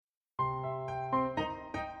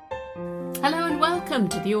welcome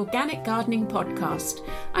to the Organic Gardening Podcast.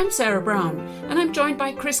 I'm Sarah Brown and I'm joined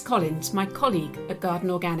by Chris Collins, my colleague at Garden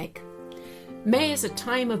Organic. May is a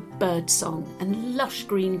time of birdsong and lush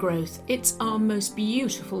green growth. It's our most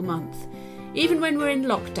beautiful month. Even when we're in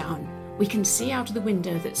lockdown, we can see out of the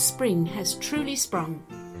window that spring has truly sprung.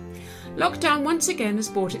 Lockdown once again has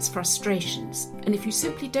brought its frustrations, and if you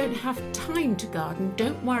simply don't have time to garden,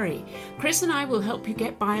 don't worry. Chris and I will help you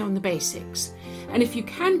get by on the basics. And if you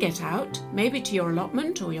can get out, maybe to your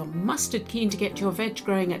allotment or you're mustard keen to get your veg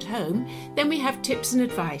growing at home, then we have tips and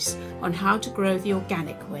advice on how to grow the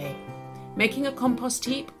organic way. Making a compost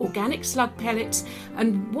heap, organic slug pellets,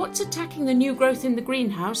 and what's attacking the new growth in the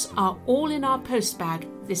greenhouse are all in our post bag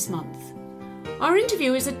this month. Our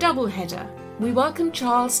interview is a double header. We welcome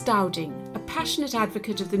Charles Dowding, a passionate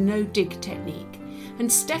advocate of the no-dig technique,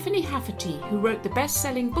 and Stephanie Hafferty, who wrote the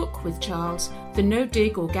best-selling book with Charles, The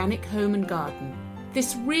No-Dig Organic Home and Garden.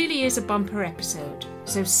 This really is a bumper episode,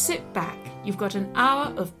 so sit back. You've got an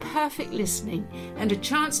hour of perfect listening and a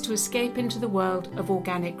chance to escape into the world of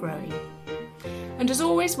organic growing. And as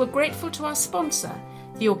always, we're grateful to our sponsor,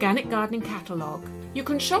 the Organic Gardening Catalogue. You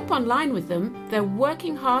can shop online with them. They're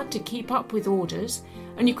working hard to keep up with orders,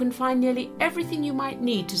 and you can find nearly everything you might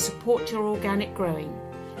need to support your organic growing.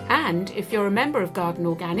 And if you're a member of Garden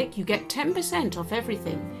Organic, you get 10% off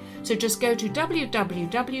everything. So just go to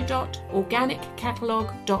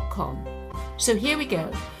www.organiccatalogue.com. So here we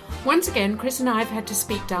go. Once again, Chris and I have had to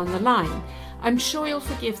speak down the line. I'm sure you'll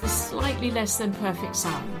forgive the slightly less than perfect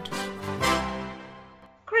sound.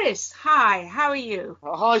 Chris, hi, how are you?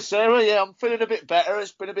 Hi, Sarah. Yeah, I'm feeling a bit better.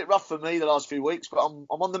 It's been a bit rough for me the last few weeks, but I'm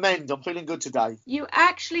on the mend. I'm feeling good today. You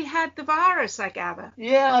actually had the virus, I gather.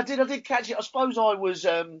 Yeah, I did catch it. I suppose I was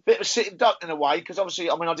a bit of a sitting duck in a way, because obviously,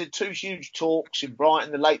 I did 2 huge talks in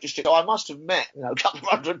Brighton, the Lake District. So I must have met, a couple of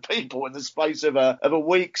hundred people in the space of a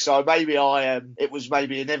week. So maybe it was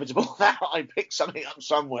maybe inevitable that I picked something up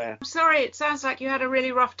somewhere. I'm sorry, it sounds like you had a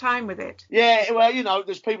really rough time with it. Yeah, well,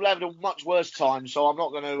 there's people having a much worse time, so I'm not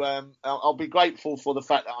going to. I'll be grateful for the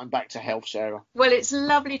fact that I'm back to health, Sarah. Well, it's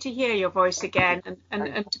lovely to hear your voice again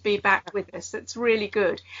and to be back with us. That's really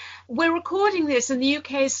good. We're recording this and the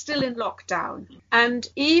UK is still in lockdown. And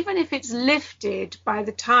even if it's lifted by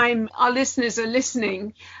the time our listeners are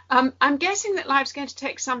listening, I'm guessing that life's going to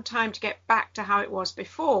take some time to get back to how it was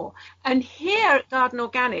before. And here at Garden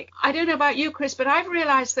Organic, I don't know about you, Chris, but I've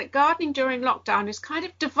realised that gardening during lockdown has kind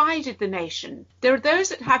of divided the nation. There are those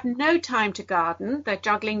that have no time to garden. They're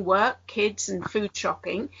juggling work, kids and food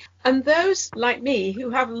shopping. And those like me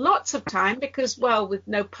who have lots of time because, well, with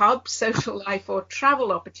no pubs, social life or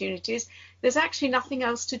travel opportunities, there's actually nothing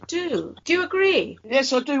else to do. Do you agree?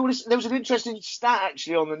 Yes, I do. There was an interesting stat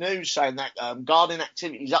actually on the news saying that gardening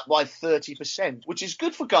activity is up by 30%, which is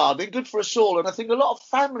good for gardening, good for us all. And I think a lot of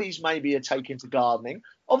families maybe are taking to gardening.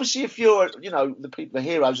 Obviously, if you're, the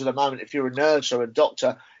heroes of the moment, if you're a nurse or a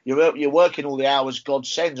doctor, you're working all the hours God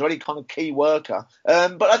sends, or any kind of key worker.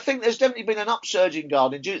 But I think there's definitely been an upsurge in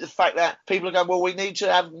gardening due to the fact that people are going, well, we need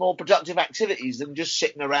to have more productive activities than just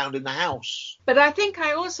sitting around in the house. But I think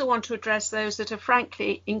I also want to address those that are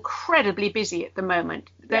frankly incredibly busy at the moment.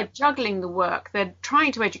 They're juggling the work. They're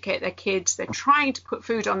trying to educate their kids. They're trying to put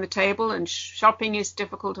food on the table, and shopping is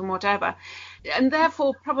difficult and whatever. And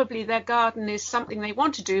therefore, probably their garden is something they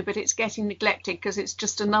want to do, but it's getting neglected because it's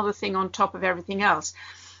just another thing on top of everything else.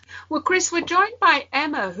 Well, Chris, we're joined by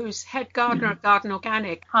Emma, who's head gardener at Garden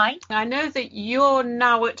Organic. Hi. I know that you're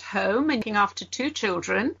now at home and looking after 2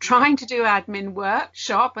 children, trying to do admin work,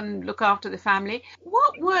 shop and look after the family.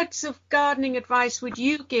 What words of gardening advice would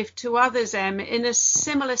you give to others, Em, in a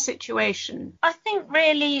similar situation? I think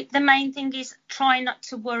really the main thing is try not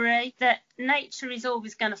to worry, that nature is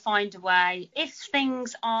always going to find a way. If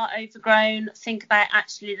things are overgrown, think about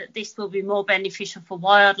actually that this will be more beneficial for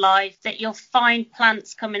wildlife, that you'll find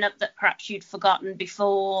plants coming up that perhaps you'd forgotten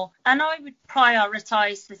before. And I would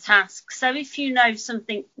prioritise the task. So if you know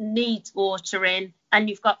something needs watering and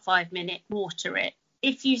you've got 5 minutes, water it.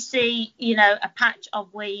 If you see, a patch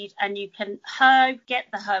of weed and you can hoe, get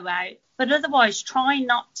the hoe out. But otherwise, try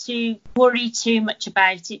not to worry too much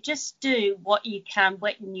about it. Just do what you can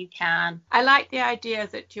when you can. I like the idea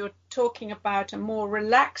that you're talking about a more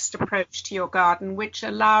relaxed approach to your garden, which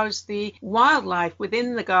allows the wildlife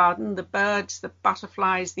within the garden, the birds, the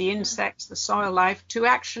butterflies, the insects, the soil life, to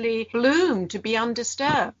actually bloom, to be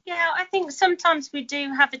undisturbed. Yeah, I think sometimes we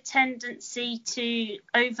do have a tendency to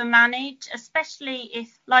overmanage, especially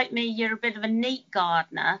if, like me, you're a bit of a neat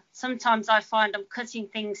gardener. Sometimes I find I'm cutting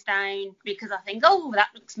things down because I think, oh, that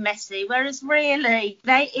looks messy, whereas really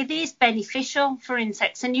it is beneficial for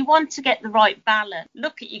insects, and you want to get the right balance.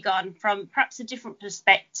 Look at your garden garden from perhaps a different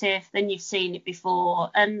perspective than you've seen it before,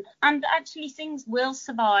 and actually things will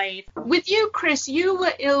survive. With you, Chris, you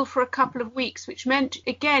were ill for a couple of weeks, which meant,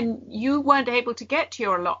 again, you weren't able to get to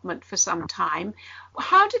your allotment for some time.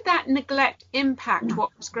 How did that neglect impact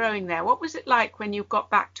what was growing there? What was it like when you got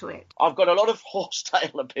back to it? I've got a lot of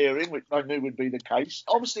horsetail appearing, which I knew would be the case.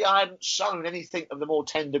 Obviously, I hadn't sown anything of the more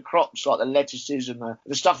tender crops like the lettuces and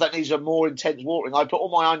the stuff that needs a more intense watering. I put all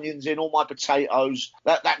my onions in, all my potatoes,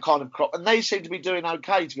 that kind of crop, and they seem to be doing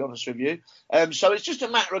okay, to be honest with you. So it's just a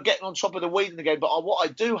matter of getting on top of the weeding again. But what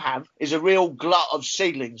I do have is a real glut of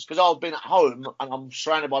seedlings, because I've been at home and I'm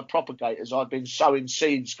surrounded by propagators. I've been sowing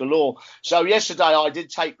seeds galore. So yesterday I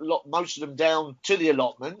did take most of them down to the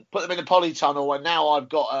allotment, put them in the polytunnel, and now I've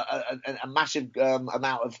got a massive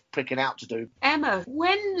amount of pricking out to do. Emma,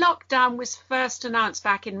 when lockdown was first announced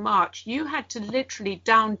back in March, you had to literally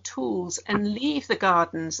down tools and leave the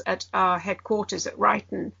gardens at our headquarters at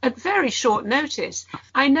Ryton at very short notice.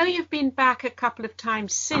 I know you've been back a couple of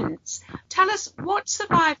times since. Tell us what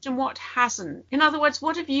survived and what hasn't. In other words,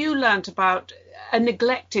 what have you learnt about a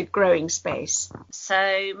neglected growing space?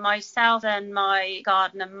 So myself and my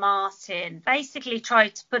gardener Martin basically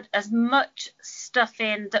tried to put as much stuff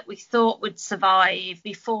in that we thought would survive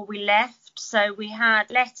before we left. So we had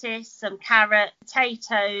lettuce, some carrot,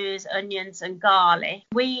 potatoes, onions and garlic.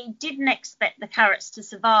 We didn't expect the carrots to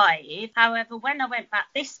survive. However, when I went back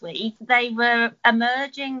this week, they were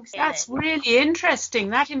emerging. That's really interesting.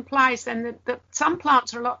 That implies then that some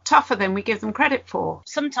plants are a lot tougher than we give them credit for.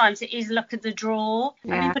 Sometimes it is luck of the draw.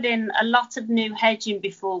 Yeah. We put in a lot of new hedging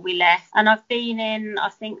before we left. And I've been in, I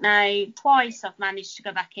think now twice I've managed to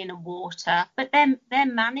go back in and water. But they're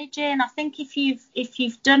managing. I think if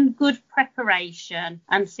you've done good preparation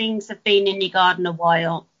and things have been in your garden a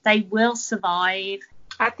while, they will survive.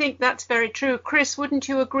 I think that's very true. Chris, wouldn't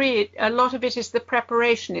you agree? A lot of it is the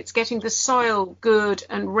preparation. It's getting the soil good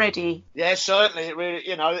and ready. Yeah, certainly. It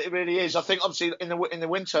really is. I think obviously in the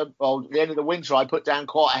winter, well, at the end of the winter, I put down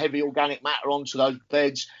quite a heavy organic matter onto those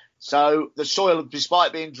beds. So the soil,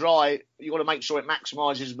 despite being dry, you've got to make sure it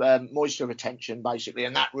maximises moisture retention, basically,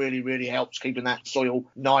 and that really, really helps keeping that soil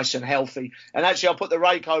nice and healthy. And actually, I put the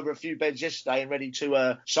rake over a few beds yesterday and ready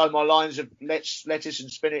to sow my lines of lettuce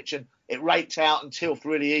and spinach, and it raked out and tilth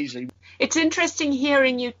really easily. It's interesting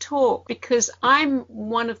hearing you talk, because I'm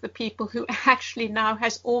one of the people who actually now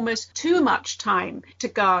has almost too much time to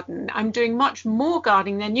garden. I'm doing much more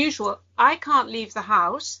gardening than usual. I can't leave the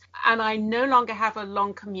house, and I no longer have a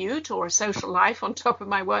long commute or a social life on top of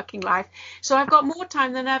my working life. So I've got more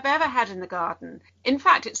time than I've ever had in the garden. In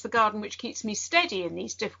fact, it's the garden which keeps me steady in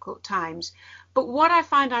these difficult times. But what I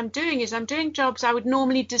find I'm doing is I'm doing jobs I would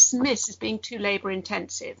normally dismiss as being too labour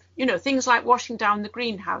intensive. You know, things like washing down the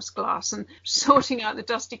greenhouse glass and sorting out the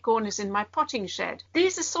dusty corners in my potting shed.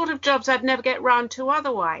 These are sort of jobs I'd never get round to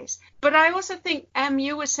otherwise. But I also think,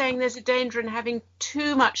 you were saying there's a danger in having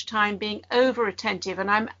too much time being over attentive, and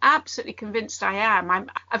I'm absolutely convinced I am.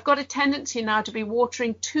 I've got a tendency now to be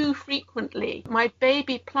watering too frequently. My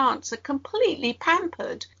baby plants are completely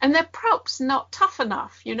pampered, and they're perhaps not tough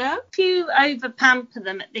enough, you know? If you over pamper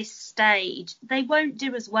them at this stage, they won't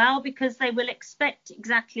do as well, because they will expect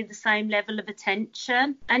exactly the same level of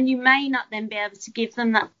attention, and you may not then be able to give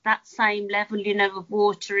them that same level, of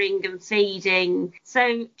watering and feeding.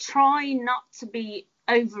 So try not to be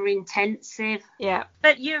over intensive. Yeah.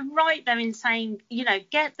 But you're right though in saying,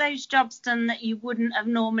 get those jobs done that you wouldn't have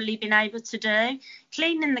normally been able to do.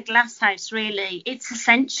 Cleaning the glass house, really, it's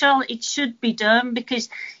essential. It should be done, because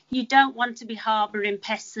you don't want to be harbouring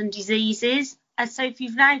pests and diseases. And so if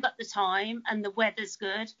you've now got the time and the weather's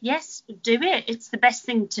good, yes, do it. It's the best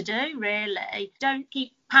thing to do, really. Don't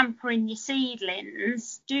keep pampering your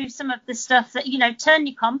seedlings. Do some of the stuff that, turn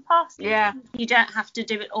your compost. Yeah. You don't have to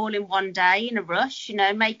do it all in one day in a rush,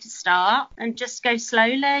 make a start and just go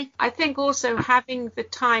slowly. I think also having the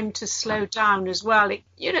time to slow down as well.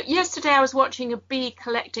 Yesterday I was watching a bee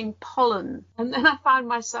collecting pollen, and then I found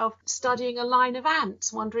myself studying a line of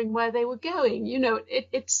ants, wondering where they were going.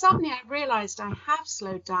 Suddenly I realised I have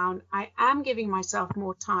slowed down. I am giving myself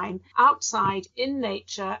more time outside in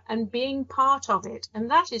nature and being part of it. And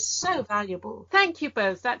that is so valuable. Thank you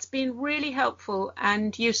both. That's been really helpful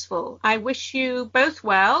and useful. I wish you both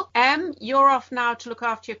well. Em, you're off now to look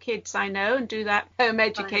after your kids, I know, and do that home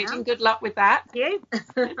educating. Good luck with that. Thank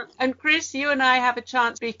you. And Chris, you and I have a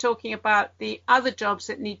chance to be talking about the other jobs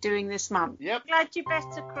that need doing this month. Yep. Glad you're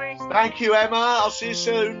better, Chris. Thank you, Emma. I'll see you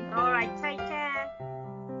soon. All right, take care.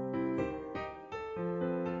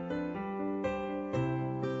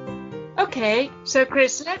 Okay, so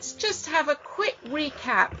Chris, let's just have a quick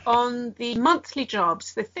recap on the monthly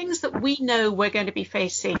jobs, the things that we know we're going to be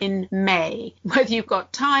facing in May, whether you've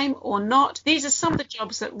got time or not. These are some of the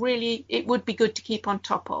jobs that really it would be good to keep on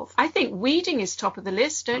top of. I think weeding is top of the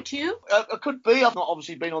list, don't you? It could be. I've not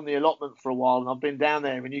obviously been on the allotment for a while, and I've been down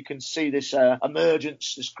there, and you can see this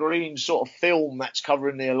emergence, this green sort of film that's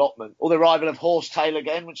covering the allotment. Or the arrival of horsetail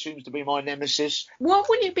again, which seems to be my nemesis. What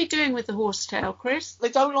will you be doing with the horsetail, Chris? They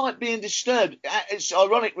don't like being disturbed. It's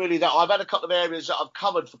ironic, really, that I've had a couple of areas that I've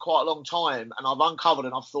covered for quite a long time, and I've uncovered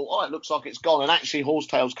and I've thought, oh, it looks like it's gone, and actually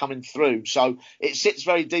horsetail's coming through. So it sits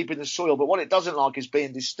very deep in the soil, but what it doesn't like is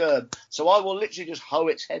being disturbed. So I will literally just hoe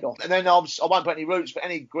its head off. And then I won't put any roots, but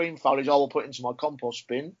any green foliage I will put into my compost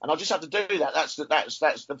bin, and I'll just have to do that. That's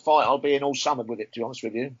the fight I'll be in all summer with it, to be honest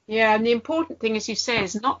with you. Yeah, and the important thing, as you say,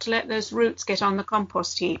 is not to let those roots get on the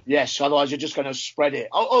compost heap. Yes, otherwise you're just going to spread it.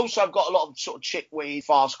 Also, I've got a lot of sort of chickweed,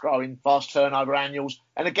 fast-growing, fast turnover annuals.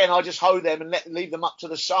 And again, I just hoe them and leave them up to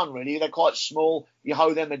the sun, really. They're quite small. You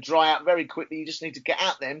hoe them, they dry out very quickly. You just need to get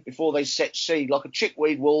at them before they set seed. Like a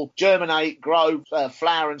chickweed will germinate, grow,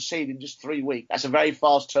 flower and seed in just 3 weeks. That's a very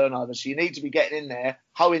fast turnover. So you need to be getting in there,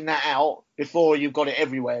 hoeing that out before you've got it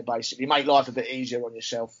everywhere, basically. Make life a bit easier on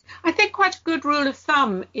yourself. I think quite a good rule of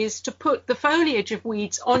thumb is to put the foliage of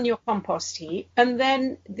weeds on your compost heap, and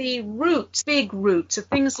then the roots, big roots of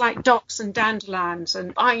things like docks and dandelions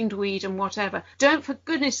and bindweed and whatever, don't for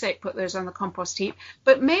goodness sake put those on the compost heap,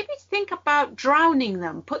 but maybe think about drowning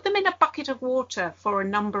them. Put them in a bucket of water for a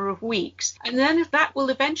number of weeks, and then that will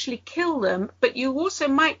eventually kill them, but you also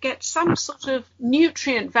might get some sort of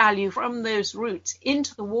nutrient value from those roots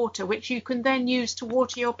into the water, which you can then use to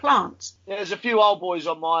water your plants. Yeah, there's a few old boys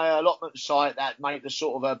on my allotment site that make the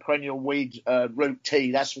sort of a perennial weed root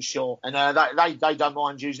tea, that's for sure. And they don't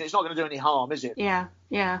mind using it. It's not going to do any harm, is it? Yeah.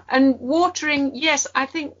 And watering, yes, I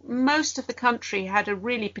think most of the country had a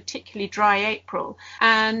really particularly dry April.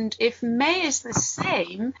 And if May is the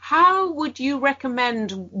same, how would you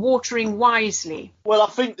recommend watering wisely? Well, I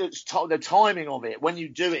think that the timing of it, when you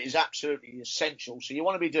do it, is absolutely essential. So you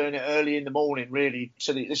want to be doing it early in the morning, really,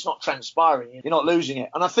 so that it's not transpiring. You're not losing it.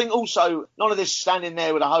 And I think also, none of this standing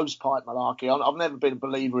there with a hose pipe malarkey. I've never been a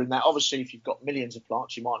believer in that. Obviously, if you've got millions of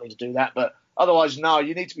plants, you might need to do that. But otherwise, no,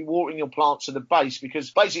 you need to be watering your plants to the base,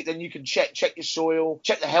 because basically then you can check your soil,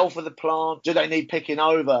 check the health of the plant. Do they need picking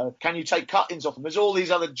over? Can you take cuttings off them? There's all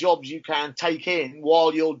these other jobs you can take in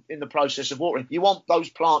while you're in the process of watering. You want those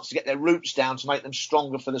plants to get their roots down to make them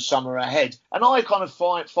stronger for the summer ahead. And I kind of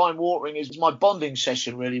find watering is my bonding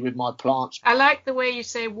session, really, with my plants. I like the way you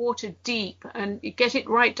say water deep and you get it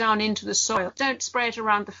right down into the soil. Don't spray it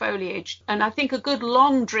around the foliage. And I think a good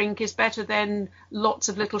long drink is better than lots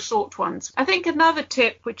of little short ones. I think another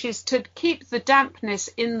tip, which is to keep the dampness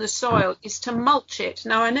in the soil, is to mulch it.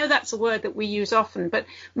 Now, I know that's a word that we use often, but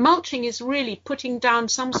mulching is really putting down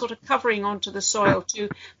some sort of covering onto the soil to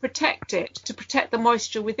protect it, to protect the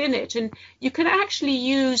moisture within it. And you can actually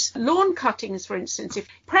use lawn cuttings, for instance, if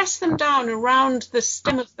press them down around the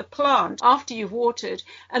stem of the plant after you've watered,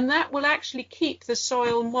 and that will actually keep the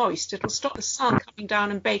soil moist. It'll stop the sun coming down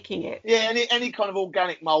and baking it. Yeah, any kind of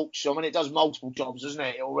organic mulch, I mean, it does multiple jobs, doesn't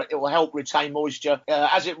it? It will help retain moisture.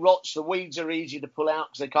 As it rots, the weeds are easy to pull out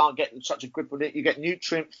because they can't get such a grip with it. You get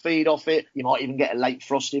nutrient feed off it. You might even get a late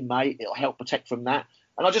frost in May. It'll help protect from that.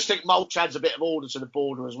 And I just think mulch adds a bit of order to the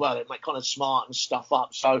border as well. It might kind of smarten stuff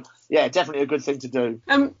up. So, yeah, definitely a good thing to do.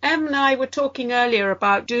 Em and I were talking earlier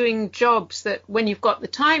about doing jobs that when you've got the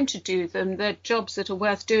time to do them, they're jobs that are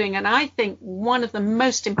worth doing. And I think one of the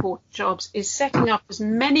most important jobs is setting up as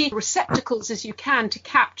many receptacles as you can to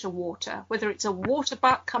capture water, whether it's a water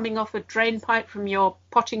butt coming off a drain pipe from your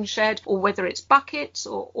potting shed, or whether it's buckets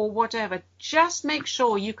or whatever. Just make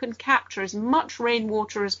sure you can capture as much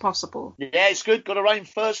rainwater as possible. Yeah, it's good. Got to rain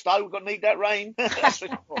first, though. We've got to need that rain. That's for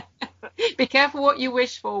sure. Be careful what you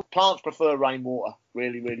wish for. Plants prefer rainwater.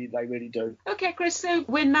 Really, they really do. Okay, Chris, so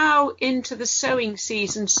we're now into the sowing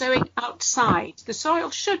season, sowing outside. The soil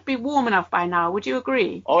should be warm enough by now. Would you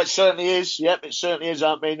agree? Oh, it certainly is. Yep, it certainly is.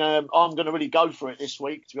 I mean, I'm going to really go for it this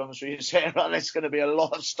week, to be honest with you, Sarah. There's going to be a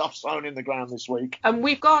lot of stuff sown in the ground this week. And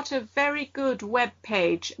we've got a very good web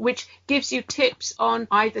page which gives you tips on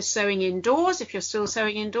either sowing indoors, if you're still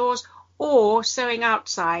sowing indoors, or sowing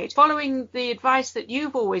outside, following the advice that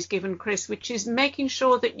you've always given, Chris, which is making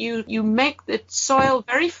sure that you make the soil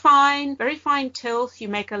very fine tilth. You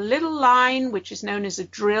make a little line, which is known as a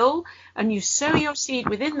drill, and you sow your seed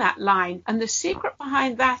within that line. And the secret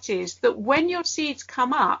behind that is that when your seeds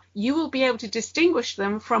come up, you will be able to distinguish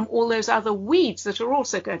them from all those other weeds that are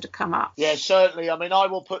also going to come up. Yeah, certainly. I mean, I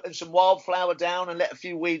will put in some wildflower down and let a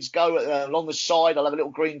few weeds go along the side. I'll have a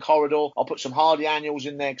little green corridor. I'll put some hardy annuals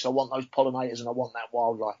in there because I want those pollinators and I want that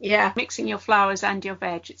wildlife. Yeah, mixing your flowers and your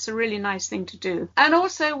veg. It's a really nice thing to do. And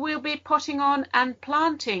also we'll be potting on and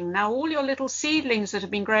planting. Now, all your little seedlings that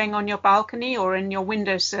have been growing on your balcony or in your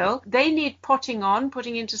windowsill, they need potting on,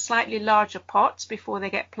 putting into slightly larger pots before they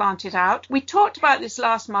get planted out. We talked about this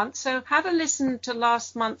last month, so have a listen to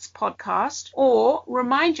last month's podcast or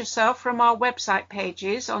remind yourself from our website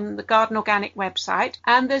pages on the Garden Organic website.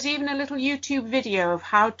 And there's even a little YouTube video of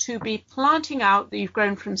how to be planting out that you've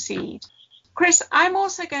grown from seed. Chris, I'm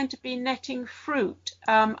also going to be netting fruit.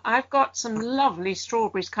 I've got some lovely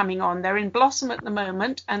strawberries coming on. They're in blossom at the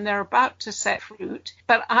moment and they're about to set fruit,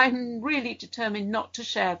 but I'm really determined not to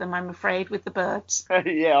share them, I'm afraid, with the birds.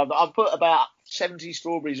 Yeah, I've put about 70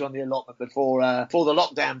 strawberries on the allotment before the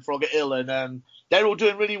lockdown before I get ill, and they're all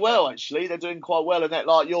doing really well, actually. They're doing quite well, and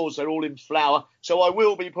like yours, they're all in flower. So I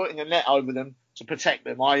will be putting a net over them to protect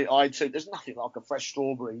them. I too, there's nothing like a fresh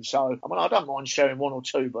strawberry. So, I mean, I don't mind sharing one or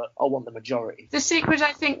two, but I want the majority. The secret,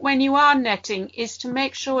 I think, when you are netting is to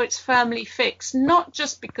make sure it's firmly fixed, not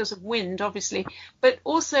just because of wind, obviously, but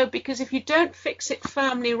also because if you don't fix it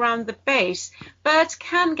firmly around the base, birds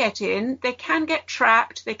can get in, they can get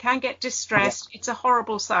trapped, they can get distressed. Yeah. It's a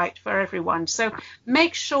horrible sight for everyone. So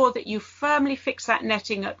make sure that you firmly fix that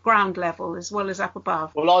netting at ground level as well as up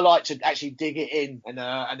above. Well, I like to actually dig it in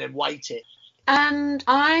and then weight it. And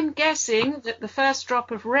I'm guessing that the first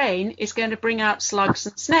drop of rain is going to bring out slugs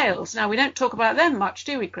and snails. Now, we don't talk about them much,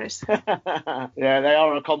 do we, Chris? Yeah, they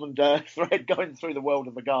are a common thread going through the world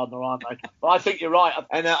of the gardener, aren't they? But I think you're right.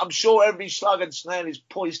 And I'm sure every slug and snail is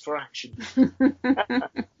poised for action.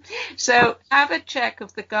 So have a check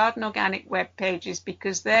of the Garden Organic web pages,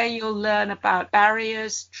 because there you'll learn about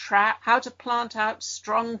barriers, how to plant out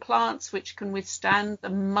strong plants which can withstand the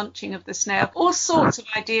munching of the snail, all sorts of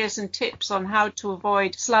ideas and tips on how to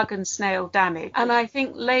avoid slug and snail damage. And I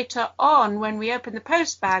think later on, when we open the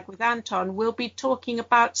post bag with Anton, we'll be talking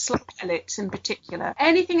about slug pellets in particular.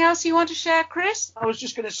 Anything else you want to share, Chris? I was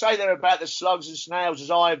just going to say there about the slugs and snails,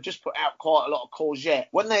 as I have just put out quite a lot of courgette.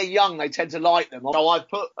 When they're young, they tend to like them. So I've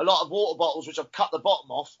put a lot of water bottles, which I've cut the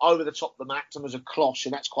bottom off, over the top of the mactum as a cloche,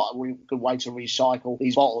 and that's quite a really good way to recycle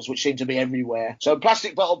these bottles, which seem to be everywhere. So a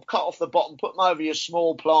plastic bottle, cut off the bottom, put them over your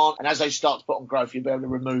small plant, and as they start to put on growth, you'll be able to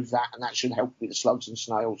remove that, and that should help with the slugs and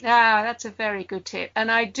snails. Ah, that's a very good tip. And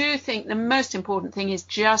I do think the most important thing is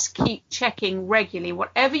just keep checking regularly.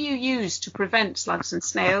 Whatever you use to prevent slugs and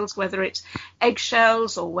snails, whether it's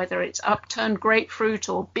eggshells or whether it's upturned grapefruit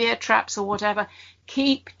or beer traps or whatever,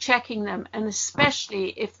 keep checking them, and especially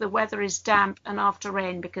if the weather is damp and after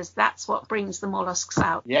rain, because that's what brings the molluscs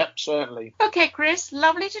out. Yep, certainly. Okay, Chris,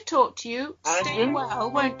 lovely to talk to you. And Stay you. well,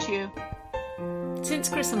 won't you? Since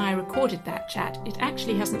Chris and I recorded that chat, it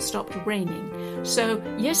actually hasn't stopped raining. So,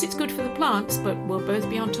 yes, it's good for the plants, but we'll both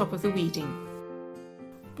be on top of the weeding.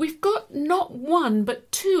 We've got not one,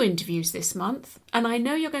 but 2 interviews this month, and I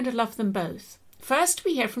know you're going to love them both. First,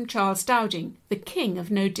 we hear from Charles Dowding, the king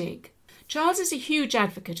of no-dig. Charles is a huge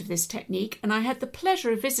advocate of this technique, and I had the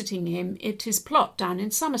pleasure of visiting him at his plot down in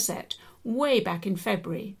Somerset, way back in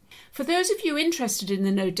February. For those of you interested in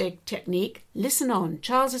the no-dig technique, listen on.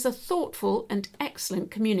 Charles is a thoughtful and excellent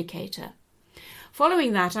communicator.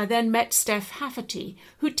 Following that, I then met Steph Hafferty,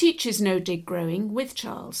 who teaches no-dig growing with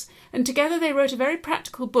Charles, and together they wrote a very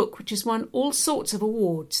practical book which has won all sorts of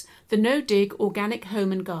awards, The No-Dig Organic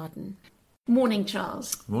Home and Garden. Morning,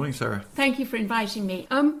 Charles. Morning, Sarah. Thank you for inviting me.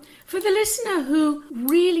 For the listener who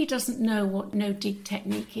really doesn't know what no-dig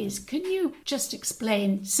technique is, can you just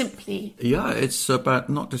explain simply? Yeah, it's about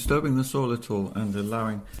not disturbing the soil at all and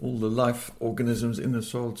allowing all the life organisms in the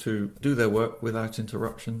soil to do their work without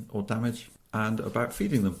interruption or damage, and about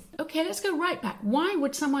feeding them. Okay, let's go right back. Why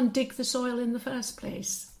would someone dig the soil in the first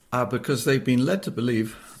place? Because they've been led to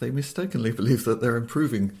believe, they mistakenly believe that they're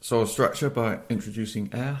improving soil structure by introducing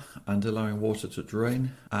air and allowing water to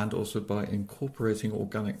drain, and also by incorporating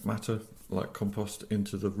organic matter like compost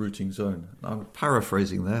into the rooting zone. I'm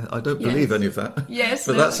paraphrasing there. I don't believe any of that. Yes.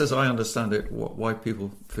 But that's, as I understand it, why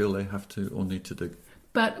people feel they have to or need to dig.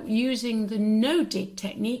 But using the no-dig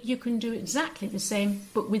technique, you can do exactly the same,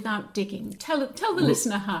 but without digging. Tell the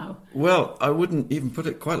listener how. Well, I wouldn't even put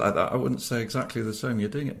it quite like that. I wouldn't say exactly the same. You're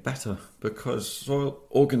doing it better because soil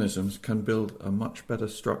organisms can build a much better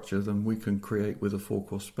structure than we can create with a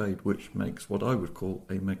fork or spade, which makes what I would call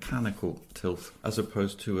a mechanical tilth as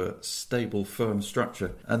opposed to a stable, firm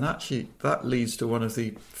structure. And actually, that leads to one of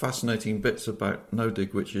the fascinating bits about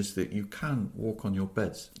no-dig, which is that you can walk on your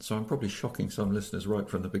beds. So I'm probably shocking some listeners right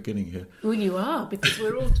from the beginning here. Well, you are, because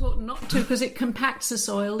we're all taught not to, because it compacts the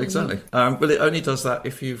soil. Exactly. But it only does that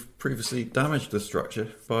if you've previously damaged the structure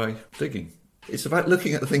by digging. It's about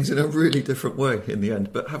looking at things in a really different way in the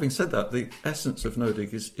end. But having said that, the essence of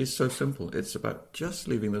no-dig is so simple. It's about just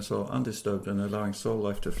leaving the soil undisturbed and allowing soil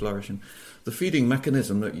life to flourish. And the feeding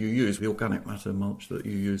mechanism that you use, the organic matter mulch that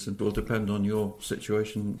you use, and will depend on your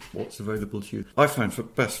situation, what's available to you. I find for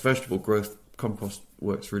best vegetable growth, compost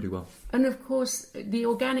works really well. And of course, the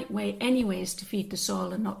organic way anyway is to feed the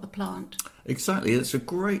soil and not the plant. Exactly. It's a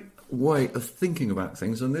great way of thinking about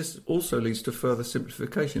things, and this also leads to further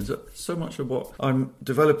simplifications. So much of what I'm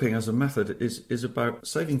developing as a method is about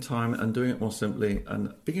saving time and doing it more simply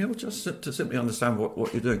and being able just to simply understand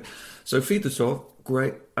what you're doing. So feed the soil,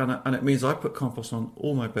 great, and it means I put compost on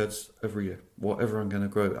all my beds every year, whatever I'm going to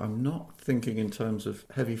grow. I'm not thinking in terms of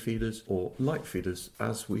heavy feeders or light feeders,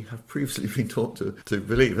 as we have previously been taught to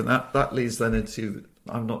believe, and that leads then into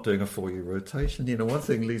I'm not doing a 4-year rotation. One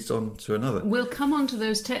thing leads on to another. We'll come on to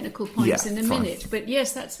those technical points in a minute. But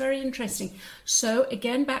yes, that's very interesting. So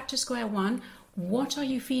again, back to square one. What are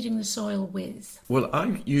you feeding the soil with? Well,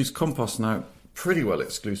 I use compost now pretty well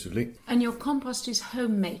exclusively. And your compost is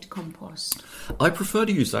homemade compost? I prefer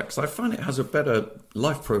to use that because I find it has a better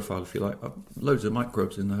life profile, if you like. Loads of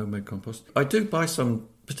microbes in the homemade compost. I do buy some,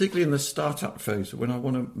 particularly in the start-up phase, when I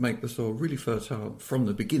want to make the soil really fertile from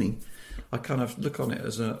the beginning. I kind of look on it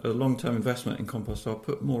as a long-term investment in compost, so I'll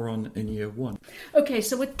put more on in year one. Okay,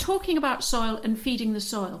 so we're talking about soil and feeding the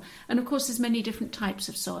soil. And of course, there's many different types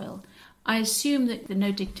of soil. I assume that the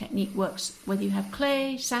no-dig technique works whether you have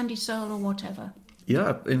clay, sandy soil or whatever.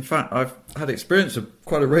 Yeah, in fact, I've had experience of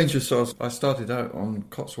quite a range of soils. I started out on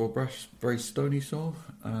Cotswold Brush, very stony soil,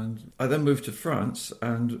 and I then moved to France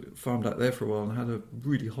and farmed out there for a while and had a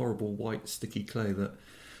really horrible white sticky clay that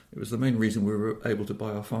it was the main reason we were able to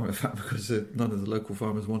buy our farm, in fact, because none of the local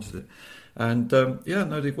farmers wanted it. And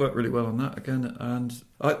no-dig worked really well on that again. And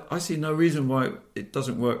I see no reason why it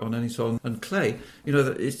doesn't work on any soil. And clay,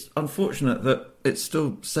 that it's unfortunate that it's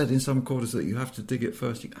still said in some quarters that you have to dig it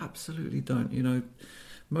first. You absolutely don't.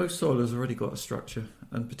 Most soil has already got a structure,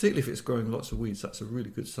 and particularly if it's growing lots of weeds, that's a really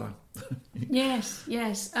good sign. Yes.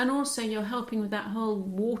 And also you're helping with that whole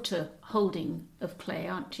water holding of clay,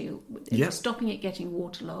 aren't you? Yeah. Stopping it getting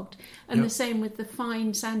waterlogged. And the same with the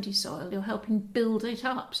fine sandy soil, you're helping build it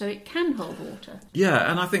up so it can hold water. Yeah,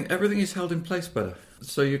 and I think everything is held in place better.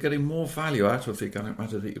 So you're getting more value out of the organic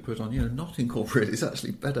matter that you put on. Not incorporated is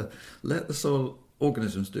actually better. Let the soil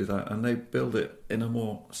organisms do that, and they build it in a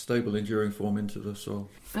more stable, enduring form into the soil.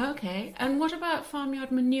 Okay, and what about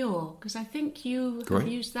farmyard manure? Because I think you have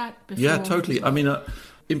used that before. Yeah, totally. I mean,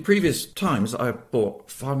 in previous times, I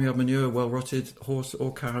bought farmyard manure, well-rotted, horse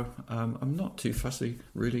or cow. I'm not too fussy,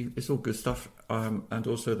 really. It's all good stuff. And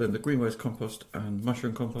also then the green waste compost and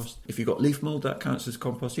mushroom compost. If you've got leaf mould, that counts as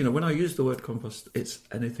compost. When I use the word compost, it's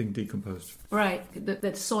anything decomposed. Right,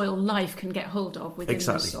 that soil life can get hold of within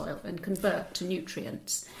the soil and convert to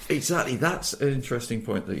nutrients. Exactly. That's an interesting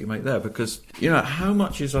point that you make there, because, how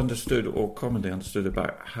much is understood or commonly understood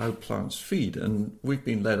about how plants feed? And we've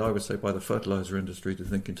been led, I would say, by the fertiliser industry to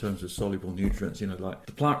think in terms of soluble nutrients, like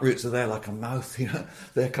the plant roots are there like a mouth,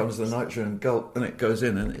 there comes the nitrogen, gulp, and it goes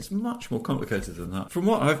in, and it's much more complicated than that. From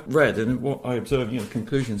what I've read and what I observe,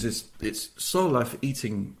 conclusions is it's soil life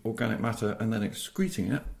eating organic matter and then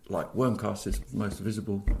excreting it, like worm cast is the most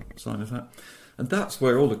visible sign of that. And that's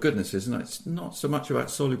where all the goodness is, and it's not so much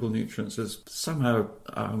about soluble nutrients as somehow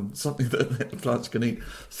something that the plants can eat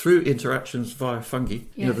through interactions via fungi,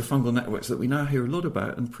 the fungal networks that we now hear a lot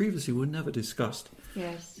about and previously were never discussed.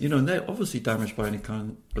 Yes. And they're obviously damaged by any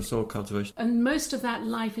kind of soil cultivation. And most of that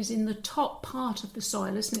life is in the top part of the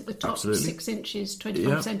soil, isn't it? The top 6 inches,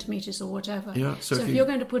 25 centimetres or whatever. Yeah. So if you're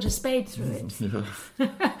going to put a spade through it.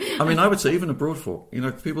 I mean, I would say even a broad fork.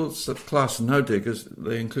 People class no-dig as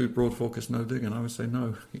they include broad fork as no-dig, and I would say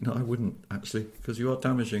no. I wouldn't actually, because you are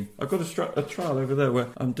damaging. I've got a trial over there where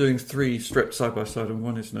I'm doing 3 strips side by side, and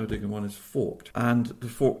one is no-dig and one is forked. And the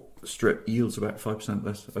fork strip yields about 5%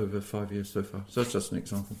 less over 5 years so far. So that's just an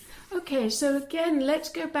example. Okay, so again, let's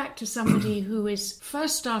go back to somebody who is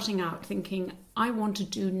first starting out thinking, I want to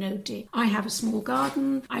do no dig. I have a small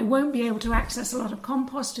garden. I won't be able to access a lot of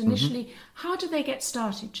compost initially. How do they get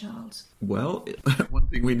started, Charles? Well, one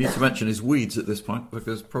thing we need to mention is weeds at this point,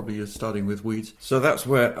 because probably you're starting with weeds. So that's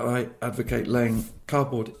where I advocate laying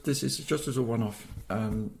cardboard. This is just as a one-off.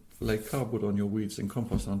 Lay cardboard on your weeds and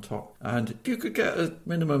compost on top. And you could get a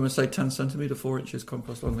minimum of, say, 10 centimetre, 4 inches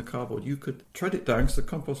compost on the cardboard. You could tread it down because the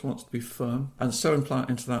compost wants to be firm and sow and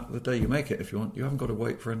plant into that the day you make it if you want. You haven't got to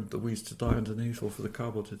wait for the weeds to die underneath or for the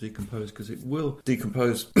cardboard to decompose, because it will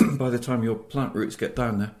decompose by the time your plant roots get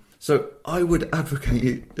down there. So I would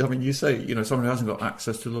advocate, I mean, you say, someone who hasn't got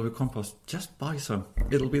access to a lot of compost, just buy some.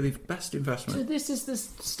 It'll be the best investment. So this is the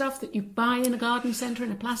stuff that you buy in a garden centre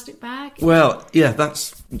in a plastic bag? Well, yeah,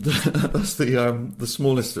 that's the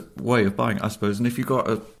smallest way of buying it, I suppose. And if you've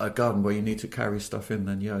got a garden where you need to carry stuff in,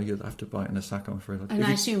 then yeah, you'd have to buy it in a sack, I'm afraid. And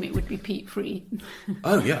I assume it would be peat-free.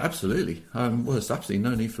 Oh, yeah, absolutely. Well, there's absolutely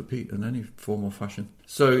no need for peat in any form or fashion.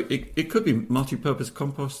 So it could be multi-purpose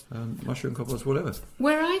compost, mushroom compost, whatever.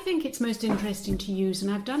 Where I think it's most interesting to use,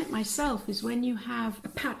 and I've done it myself, is when you have a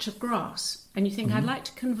patch of grass and you think, I'd like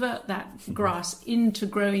to convert that grass into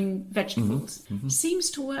growing vegetables. Seems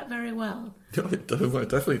to work very well. It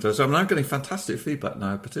definitely does. I mean, I'm getting fantastic feedback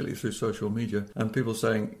now, particularly through social media, and people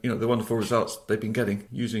saying, the wonderful results they've been getting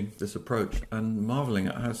using this approach and marvelling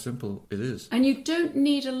at how simple it is. And you don't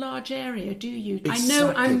need a large area, do you?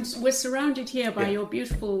 Exactly. I know we're surrounded here by your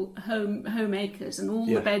beautiful home acres and all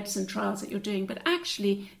the beds and trials that you're doing, but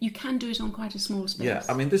actually you can do it on quite a small space. Yeah,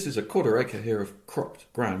 I mean, this is a quarter acre here of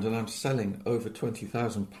cropped ground, and I'm selling over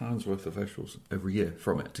 £20,000 worth of vegetables every year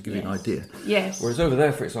from it, to give you an idea. Yes. Whereas over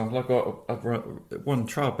there, for example, I've got one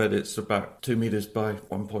trial bed. It's about 2 metres by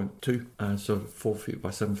 1.2, so 4 feet by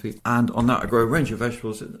 7 feet. And on that, I grow a range of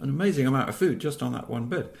vegetables, an amazing amount of food just on that one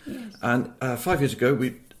bed. Yes. And 5 years ago,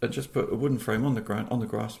 we just put a wooden frame on the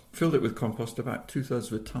grass, filled it with compost, about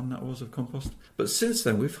 2/3 of a tonne that was of compost. But since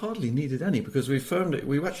then, we've hardly needed any, because we firmed it.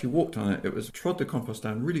 We actually walked on it. It was trod the compost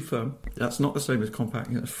down really firm. That's not the same as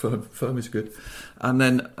compacting. It's firm. Firm is good. And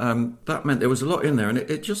then that meant there was a lot in there, and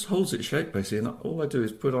it just holds its shape, basically. And all I do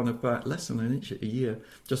is put on about less than an inch a year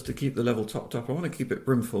just to keep the level topped up. I want to keep it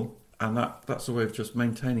brimful. And that's a way of just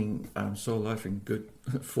maintaining soil life in good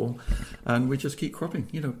form. And we just keep cropping,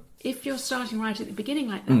 If you're starting right at the beginning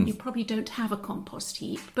like that, you probably don't have a compost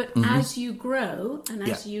heap. But as you grow and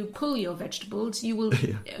as you pull your vegetables, you will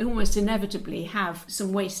almost inevitably have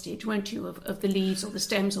some wastage, won't you, of the leaves or the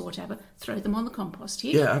stems or whatever. Throw them on the compost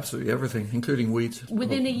heap. Yeah, absolutely, everything, including weeds.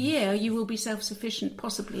 Within a year, you will be self-sufficient,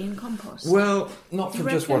 possibly, in compost. Well, not from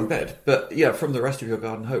just one bed, but yeah, from the rest of your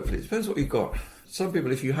garden, hopefully. It depends what you've got. Some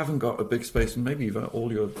people, if you haven't got a big space, and maybe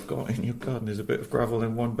all you've got in your garden is a bit of gravel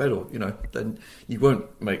in one bed, or then you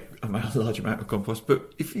won't make a large amount of compost.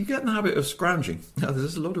 But if you get in the habit of scrounging,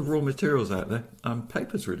 there's a lot of raw materials out there.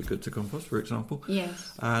 Paper's really good to compost, for example.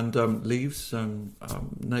 Yes. And leaves,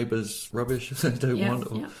 neighbours' rubbish they don't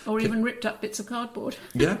want. Or even ripped up bits of cardboard.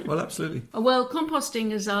 Yeah, well, absolutely. Well,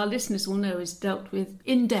 composting, as our listeners will know, is dealt with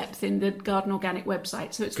in depth in the Garden Organic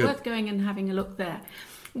website, so it's worth going and having a look there.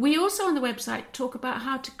 We also on the website talk about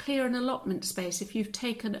how to clear an allotment space if you've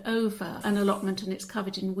taken over an allotment and it's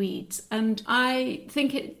covered in weeds. And I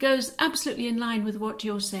think it goes absolutely in line with what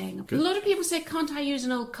you're saying. Good. A lot of people say, can't I use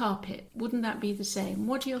an old carpet? Wouldn't that be the same?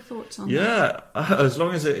 What are your thoughts on that? Yeah, as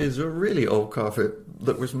long as it is a really old carpet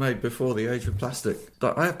that was made before the age of plastic.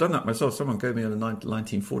 I have done that myself. Someone gave me a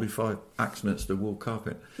 1945 Axminster wool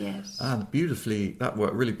carpet. Yes. And that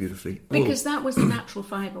worked really beautifully. Because that was the natural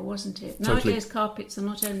fibre, wasn't it? Totally. Nowadays carpets are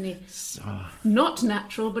not only not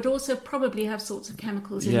natural, but also probably have sorts of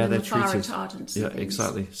chemicals in them, fire retardants. Yeah,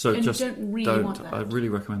 exactly. So and just you don't really want that. I really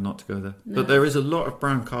recommend not to go there. No. But there is a lot of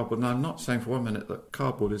brown cardboard, and I'm not saying for 1 minute that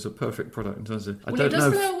cardboard is a perfect product in terms of. It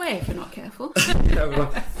does blow away if you're not careful. Yeah,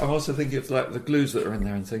 but I'm also thinking of like the glues that are in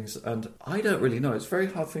there and things, and I don't really know. It's a very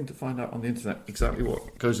hard thing to find out on the internet exactly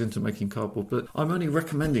what goes into making cardboard. But I'm only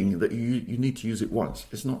recommending that you need to use it once.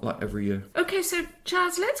 It's not like every year. Okay, so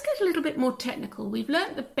Charles, let's get a little bit more technical. We've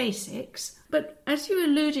learnt the basics, but as you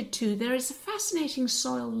alluded to, there is a fascinating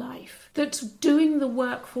soil life that's doing the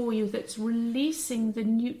work for you, that's releasing the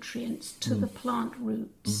nutrients to the plant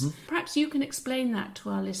roots. Perhaps you can explain that to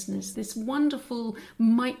our listeners, this wonderful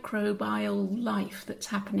microbial life that's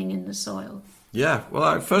happening in the soil. Yeah, well,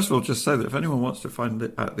 I first of all just say that if anyone wants to find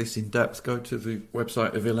this in depth, go to the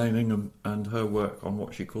website of Elaine Ingham and her work on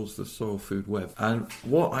what she calls the soil food web. And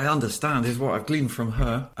what I understand is what I've gleaned from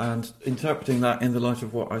her and interpreting that in the light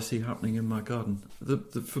of what I see happening in my garden.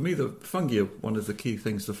 For me, the fungi are one of the key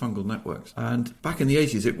things, the fungal networks. And back in the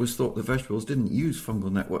 80s, it was thought that vegetables didn't use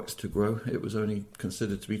fungal networks to grow. It was only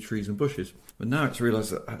considered to be trees and bushes. But now it's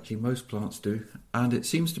realised that actually most plants do. And it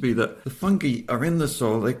seems to be that the fungi are in the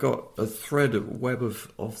soil. They've got a thread, a web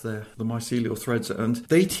of the mycelial threads, and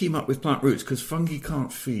they team up with plant roots because fungi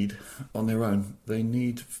can't feed on their own. They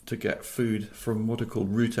need to get food from what are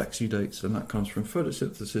called root exudates, and that comes from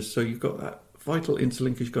photosynthesis. So you've got that vital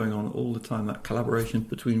interlinkage going on all the time, that collaboration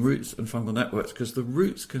between roots and fungal networks, because the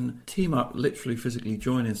roots can team up, literally physically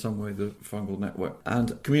join in some way the fungal network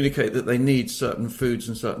and communicate that they need certain foods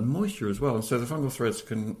and certain moisture as well. And so the fungal threads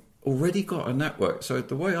can already got a network. So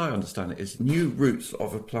the way I understand it is new roots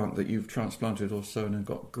of a plant that you've transplanted or sown and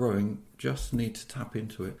got growing just need to tap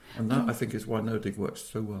into it. And that, I think, is why no-dig works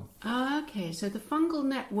so well. Okay, so the fungal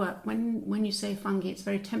network, when you say fungi, it's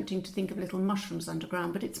very tempting to think of little mushrooms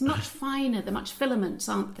underground, but it's much finer. They're much filaments,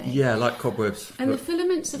 aren't they? Yeah, like cobwebs. And the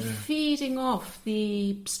filaments are feeding off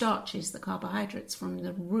the starches, the carbohydrates from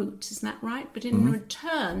the roots, isn't that right? But in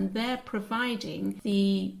return, they're providing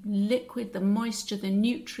the liquid, the moisture, the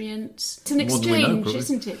nutrients. It's an exchange,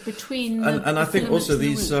 isn't it, between the And I think also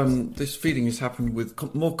these this feeding has happened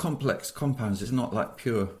with more complex compounds. It's not like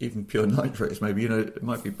pure nitrates maybe, it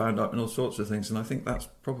might be bound up in all sorts of things, and I think that's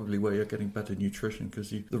probably where you're getting better nutrition, because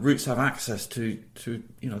the roots have access to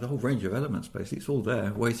the whole range of elements. Basically it's all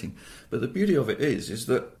there waiting. But the beauty of it is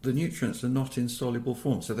that the nutrients are not in soluble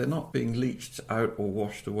form, so they're not being leached out or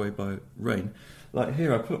washed away by rain. Like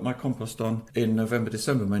here, I put my compost on in November,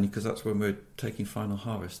 December mainly, because that's when we're taking final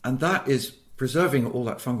harvest, and that is preserving all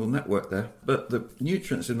that fungal network there, but the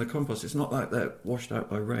nutrients in the compost, it's not like they're washed out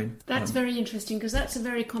by rain. That's very interesting, because that's a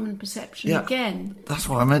very common perception. Yeah, again. That's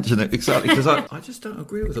why I mentioned it, exactly, because I just don't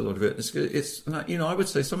agree with a lot of it. It's I would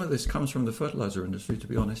say some of this comes from the fertiliser industry, to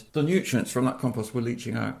be honest. The nutrients from that compost were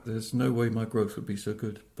leaching out. There's no way my growth would be so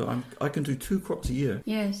good. But I can do 2 crops a year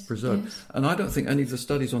preserved. Yes. And I don't think any of the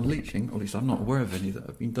studies on leaching, or at least I'm not aware of any, that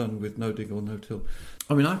have been done with no-dig or no-till.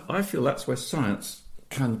 I mean, I feel that's where science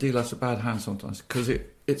can deal us a bad hand sometimes, because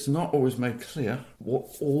it's not always made clear what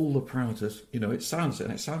all the parameters, it sounds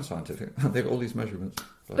scientific. They've got all these measurements.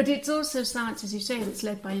 But it's also science, as you say, that's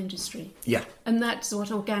led by industry. Yeah. And that's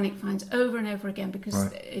what organic finds over and over again,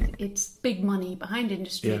 because it's big money behind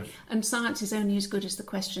industry. Yeah. And science is only as good as the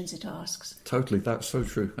questions it asks. Totally, that's so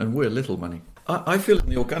true. And we're little money. I feel in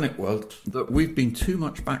the organic world that we've been too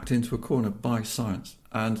much backed into a corner by science.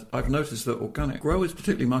 And I've noticed that organic growers,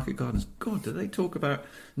 particularly market gardeners, God, do they talk about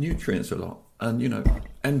nutrients a lot? And,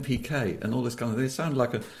 NPK and all this kind of thing. They sound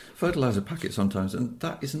like a fertiliser packet sometimes. And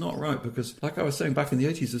that is not right, because, like I was saying, back in the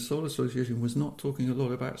 80s, the Soil Association was not talking a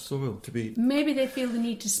lot about soil to be... Maybe they feel the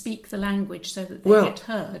need to speak the language so that they get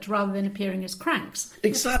heard, rather than appearing as cranks.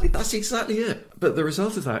 Exactly, that's exactly it. But the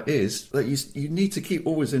result of that is that you need to keep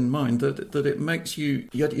always in mind that it makes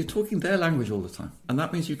you're talking their language all the time. And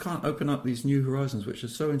that means you can't open up these new horizons, which are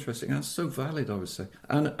so interesting and so valid, I would say.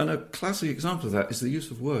 And a classic example of that is the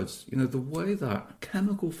use of words. The way that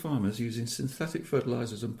chemical farmers using synthetic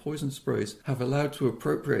fertilisers and poison sprays have allowed to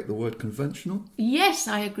appropriate the word conventional. Yes,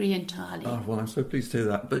 I agree entirely. Oh, well, I'm so pleased to hear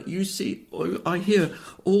that. But you see, I hear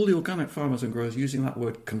all the organic farmers and growers using that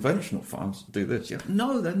word conventional farms do this. Yeah.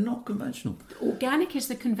 No, they're not conventional. Organic is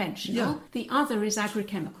the conventional. Yeah. The other is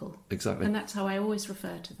agrochemical. Exactly. And that's how I always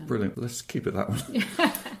refer to them. Brilliant. Let's keep it that one.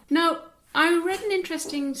 Now, I read an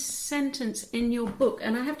interesting sentence in your book,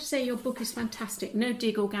 and I have to say your book is fantastic, No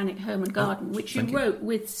Dig Organic Home and Garden, which you wrote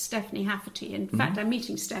with Stephanie Hafferty. In fact, I'm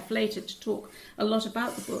meeting Steph later to talk a lot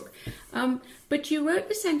about the book. But you wrote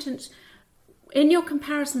the sentence, in your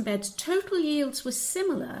comparison beds, total yields were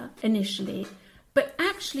similar initially, but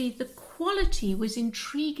actually the quality was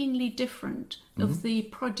intriguingly different of the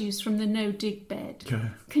produce from the no-dig bed. Yeah.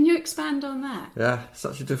 Can you expand on that? Yeah,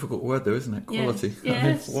 such a difficult word though, isn't it? Quality.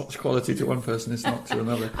 Yes. What's quality to one person is not to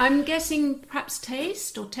another. I'm guessing perhaps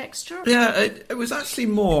taste or texture? Yeah, it was actually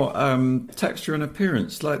more texture and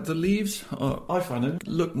appearance. Like the leaves, I find them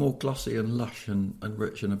look more glossy and lush and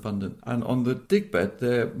rich and abundant. And on the dig bed,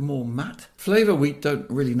 they're more matte. Flavour, we don't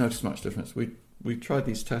really notice much difference. We tried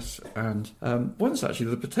these tests, and once actually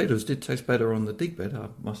the potatoes did taste better on the dig bed, I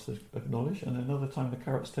must acknowledge, and another time the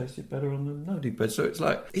carrots tasted better on the no dig bed. So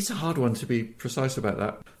it's a hard one to be precise about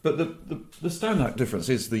that. But the standout difference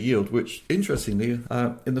is the yield, which interestingly,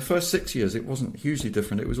 in the first 6 years it wasn't hugely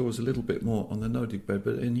different. It was always a little bit more on the no dig bed,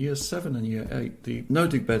 but in year 7 and year 8, the no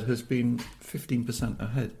dig bed has been 15%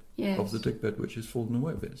 ahead. of the dig bed, which has fallen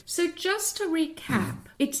away a bit. So just to recap,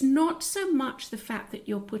 it's not so much the fact that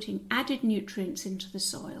you're putting added nutrients into the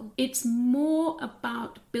soil. It's more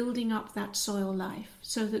about building up that soil life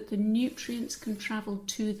so that the nutrients can travel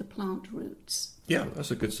to the plant roots. Yeah,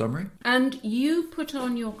 that's a good summary. And you put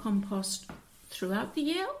on your compost throughout the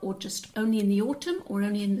year, or just only in the autumn, or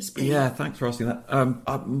only in the spring? Yeah, thanks for asking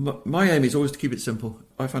that. My aim is always to keep it simple.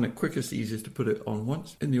 I find it quickest, easiest to put it on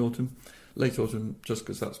once in the autumn, late autumn, just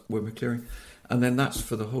because that's when we're clearing, and then that's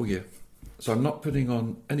for the whole year. So I'm not putting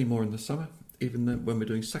on any more in the summer, even then when we're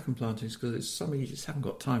doing second plantings, because it's summer, you just haven't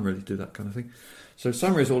got time really to do that kind of thing. So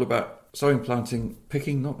summer is all about sowing, planting,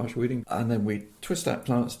 picking, not much weeding, and then we twist out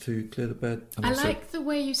plants to clear the bed. And I like the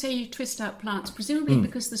way you say you twist out plants, presumably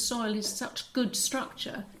because the soil is such good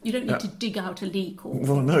structure, you don't need to dig out a leak. Or...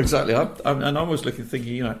 Well, no, exactly. I'm always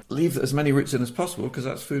thinking, leave as many roots in as possible, because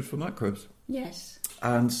that's food for microbes. Yes.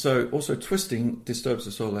 And so also twisting disturbs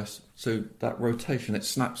the soil less. So that rotation, it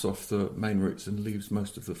snaps off the main roots and leaves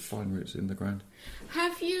most of the fine roots in the ground.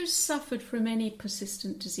 Have you suffered from any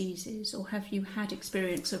persistent diseases, or have you had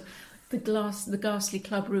experience of the ghastly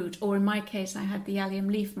club root, or in my case I had the allium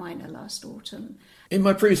leaf miner last autumn? In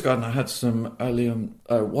my previous garden I had some allium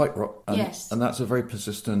white rot, yes, and that's a very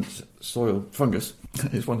persistent soil fungus.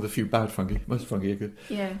 It's one of the few bad fungi. Most fungi are good.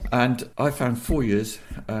 Yeah. And I found 4 years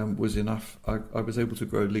was enough. I was able to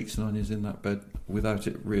grow leeks and onions in that bed without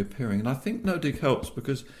it reappearing, and I think no dig helps,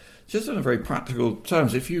 because just in a very practical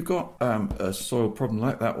terms, if you've got a soil problem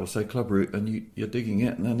like that, or say club root, and you're digging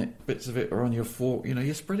it, and then bits of it are on your fork,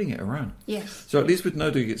 you're spreading it around. Yes. So at least with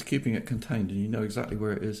no dig, it's keeping it contained, and you know exactly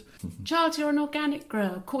where it is. Charles, you're an organic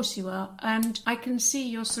grower, of course you are, and I can see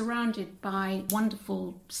you're surrounded by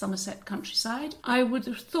wonderful Somerset countryside. I would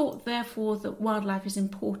have thought, therefore, that wildlife is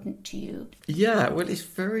important to you. Yeah, well, it's a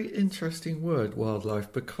very interesting word,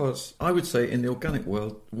 wildlife, because I would say in the organic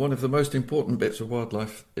world, one of the most important bits of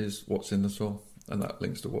wildlife is what's in the soil, and that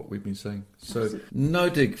links to what we've been saying. So no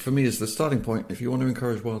dig for me is the starting point. If you want to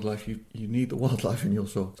encourage wildlife, you need the wildlife in your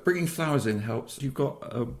soil. Bringing flowers in helps. You've got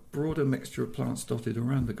a broader mixture of plants dotted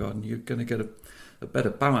around the garden. You're going to get a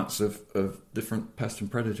better balance of different pest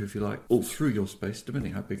and predator, if you like, all through your space,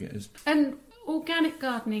 depending how big it is. And organic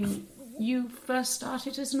gardening, you first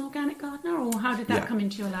started as an organic gardener, or how did that come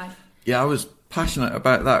into your life? Yeah, I was passionate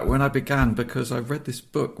about that when I began, because I read this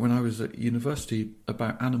book when I was at university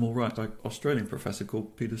about animal rights by an Australian professor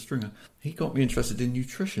called Peter Stringer. He got me interested in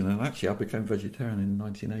nutrition, and actually I became vegetarian in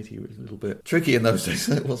 1980. It was a little bit tricky in those days.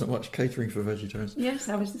 There wasn't much catering for vegetarians. Yes,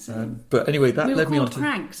 I was the same. But anyway, that led me on to... We were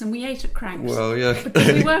called cranks, and we ate at cranks. Well, yeah.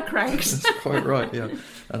 Because we were cranks. That's quite right, yeah.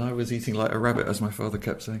 And I was eating like a rabbit, as my father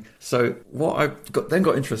kept saying. So what I got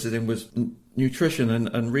interested in was nutrition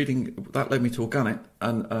and reading. That led me to organic,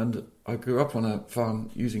 and I grew up on a farm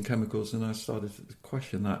using chemicals, and I started to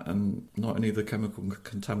question that, and not only the chemical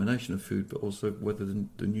contamination of food, but also whether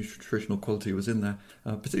the nutritional quality was in there,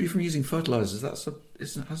 particularly from using fertilizers.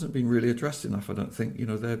 It hasn't been really addressed enough, I don't think.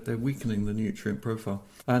 They're weakening the nutrient profile.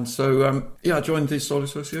 And so, I joined the Soil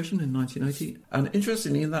Association in 1980. And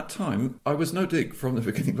interestingly, in that time, I was no dig from the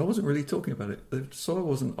beginning. I wasn't really talking about it. The soil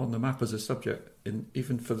wasn't on the map as a subject,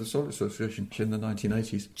 even for the Soil Association in the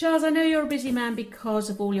 1980s. Charles, I know you're a busy man because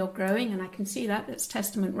of all your growing, and I can see that. That's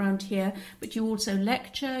testament round here. But you also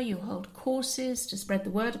lecture, you hold courses to spread the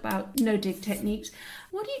word about no-dig techniques.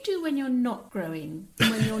 What do you do when you're not growing,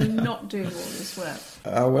 when you're not doing all this work?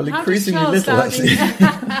 Well, increasingly little, actually.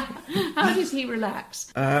 How does he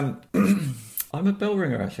relax? I'm a bell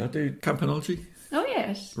ringer, actually. I do campanology. Oh,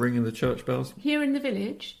 yes. Ringing the church bells. Here in the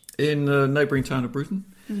village? In the neighbouring town of Bruton.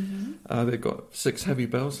 Mm-hmm. They've got 6 heavy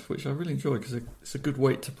bells, which I really enjoy because it's a good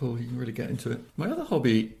weight to pull. You can really get into it. My other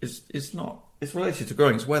hobby is not... It's related to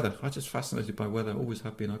growing. It's weather. I'm just fascinated by weather. Always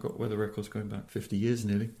have been. I've got weather records going back 50 years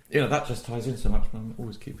nearly. That just ties in so much. But I'm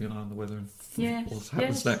always keeping an eye on the weather and what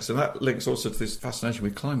happens next. And that links also to this fascination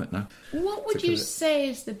with climate now. What would you say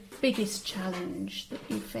is the biggest challenge that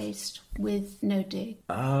you faced with no dig?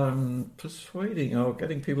 Persuading or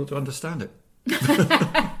getting people to understand it.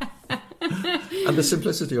 And the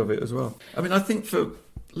simplicity of it as well. I mean, I think for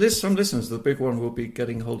some listeners, the big one will be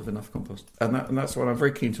getting hold of enough compost. And that's what I'm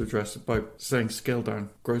very keen to address by saying scale down,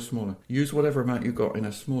 grow smaller. Use whatever amount you've got in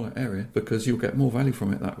a smaller area, because you'll get more value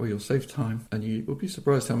from it that way. You'll save time, and you will be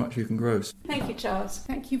surprised how much you can grow. Thank you, Charles.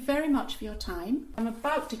 Thank you very much for your time. I'm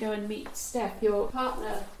about to go and meet Steph, your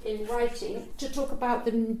partner in writing, to talk about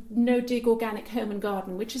the No Dig Organic Home and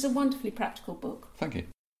Garden, which is a wonderfully practical book. Thank you.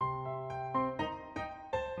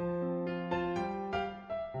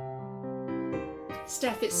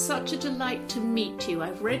 Steph, it's such a delight to meet you.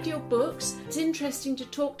 I've read your books. It's interesting to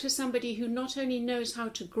talk to somebody who not only knows how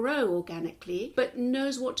to grow organically, but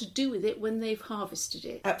knows what to do with it when they've harvested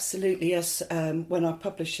it. Absolutely, yes. When our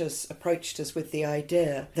publishers approached us with the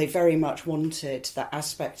idea, they very much wanted that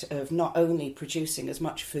aspect of not only producing as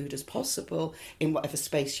much food as possible in whatever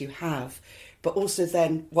space you have, but also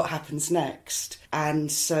then what happens next.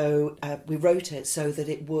 And so we wrote it so that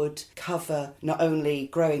it would cover not only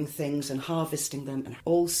growing things and harvesting them, and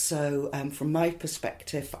also from my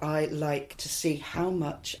perspective, I like to see how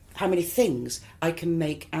many things I can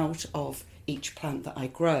make out of each plant that I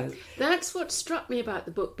grow. That's what struck me about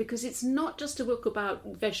the book, because it's not just a book about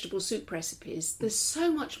vegetable soup recipes. There's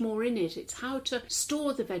so much more in it. It's how to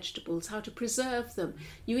store the vegetables, how to preserve them.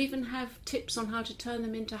 You even have tips on how to turn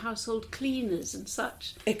them into household cleaners and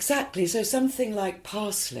such. Exactly. So something like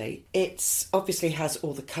parsley, it obviously has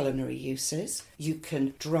all the culinary uses. You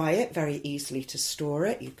can dry it very easily to store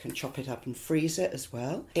it. You can chop it up and freeze it as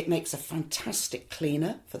well. It makes a fantastic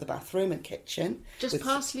cleaner for the bathroom and kitchen. Just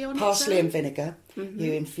parsley on parsley its own? And vinegar. Mm-hmm.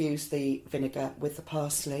 You infuse the vinegar with the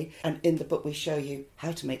parsley, and in the book we show you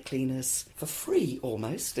how to make cleaners for free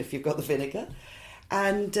almost if you've got the vinegar.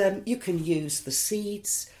 And you can use the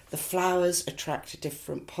seeds. The flowers attract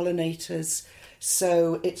different pollinators.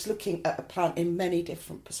 So it's looking at a plant in many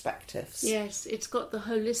different perspectives. Yes, it's got the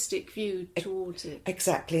holistic view towards it.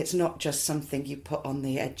 Exactly. It's not just something you put on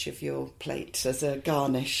the edge of your plate as a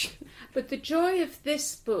garnish. But the joy of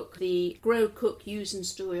this book, the Grow, Cook, Use and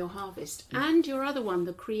Store Your Harvest, and your other one,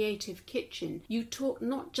 The Creative Kitchen, you talk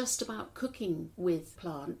not just about cooking with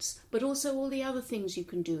plants, but also all the other things you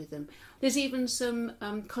can do with them. There's even some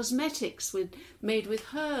cosmetics made with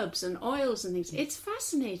herbs and oils and things. It's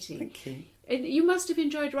fascinating. Thank you. You must have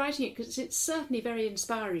enjoyed writing it, because it's certainly very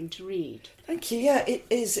inspiring to read. Thank you. Yeah, it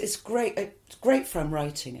is. It's great. It's great fun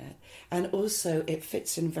writing it. And also it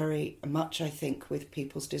fits in very much, I think, with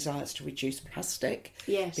people's desires to reduce plastic.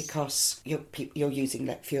 Yes. Because you're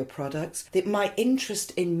using fewer products. My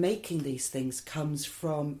interest in making these things comes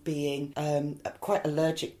from being quite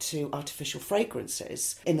allergic to artificial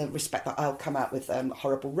fragrances, in the respect that I'll come out with a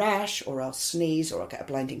horrible rash, or I'll sneeze, or I'll get a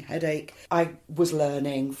blinding headache. I was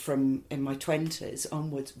learning from in my 20s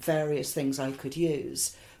onwards various things I could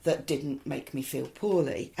use that didn't make me feel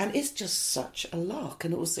poorly. And it's just such a lark.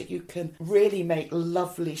 And also you can really make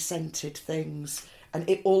lovely scented things, and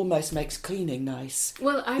it almost makes cleaning nice.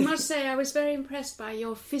 Well, I must say I was very impressed by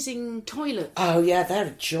your fizzing toilet. Oh yeah, they're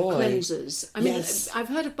a joy. Cleansers. I mean, yes. I've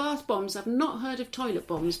heard of bath bombs. I've not heard of toilet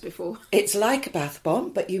bombs before. It's like a bath bomb,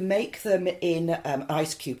 but you make them in an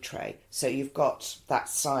ice cube tray. So you've got that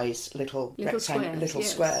size little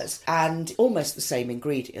squares, and almost the same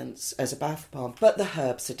ingredients as a bath bomb, but the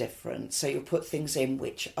herbs are different. So you put things in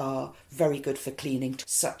which are very good for cleaning,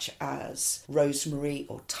 such as rosemary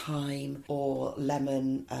or thyme or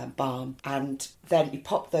lemon balm, and then you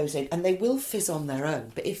pop those in and they will fizz on their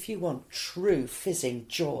own. But if you want true fizzing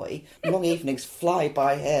joy, long evenings fly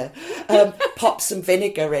by here, pop some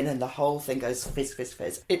vinegar in and the whole thing goes fizz, fizz,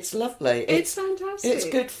 fizz. It's lovely. It's fantastic. It's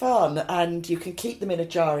good fun, and you can keep them in a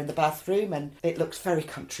jar in the bathroom, and it looks very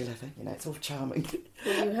country living. You know, it's all charming.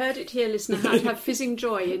 Well, you heard it here, listener, how to have fizzing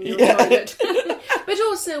joy in your toilet. But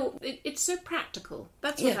also, it's so practical.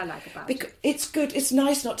 That's what I like about it. It's good. It's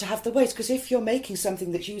nice not to have the waste, because if you're making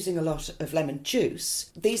something that's using a lot of lemon juice,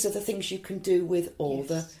 these are the things you can do with all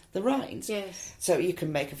the rinds. Yes. So you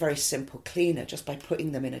can make a very simple cleaner just by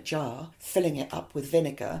putting them in a jar, filling it up with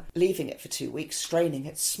vinegar, leaving it for 2 weeks, straining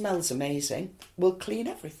it, smells amazing, will clean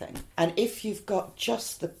everything. And if you've got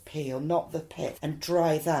just the peel, not the pit, and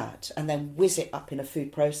dry that, and then whiz it up in a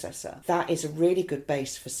food processor, that is a really good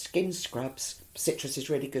base for skin scrubs. Citrus is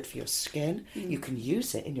really good for your skin. You can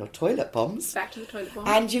use it in your toilet bombs. Back to the toilet bomb.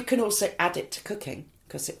 And you can also add it to cooking,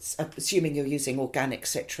 because it's assuming you're using organic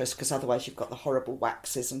citrus, because otherwise you've got the horrible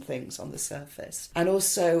waxes and things on the surface. And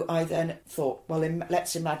also I then thought, well,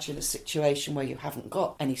 let's imagine a situation where you haven't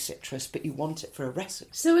got any citrus, but you want it for a recipe.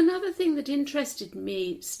 So another thing that interested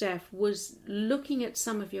me, Steph, was looking at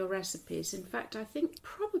some of your recipes. In fact, I think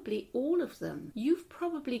probably all of them. You've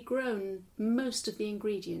probably grown most of the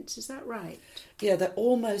ingredients, is that right? Yeah, they're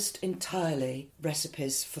almost entirely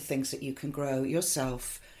recipes for things that you can grow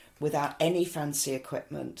yourself, without any fancy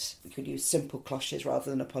equipment. You could use simple cloches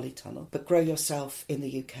rather than a polytunnel, but grow yourself in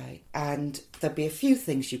the UK. And there'll be a few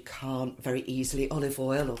things you can't very easily, olive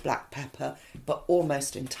oil or black pepper, but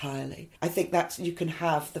almost entirely. I think that you can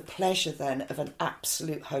have the pleasure then of an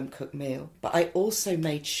absolute home-cooked meal. But I also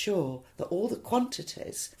made sure that all the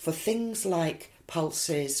quantities for things like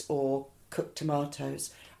pulses or cooked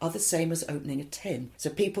tomatoes, are the same as opening a tin. So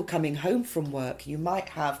people coming home from work, you might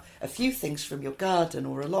have a few things from your garden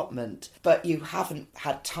or allotment, but you haven't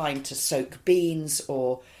had time to soak beans,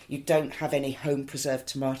 or you don't have any home preserved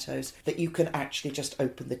tomatoes, that you can actually just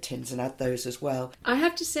open the tins and add those as well. I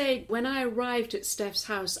have to say, when I arrived at Steph's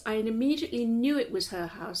house, I immediately knew it was her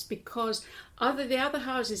house, because the other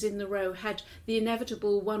houses in the row had the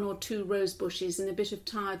inevitable 1 or 2 rose bushes and a bit of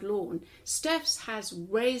tired lawn. Steph's has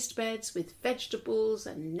raised beds with vegetables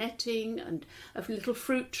and netting and a little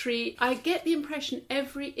fruit tree. I get the impression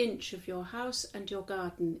every inch of your house and your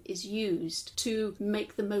garden is used to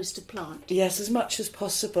make the most of plant. Yes, as much as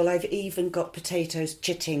possible. I've even got potatoes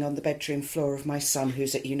chitting on the bedroom floor of my son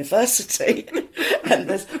who's at university. And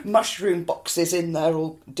there's mushroom boxes in there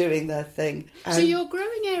all doing their thing. So your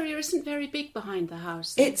growing area isn't very big behind the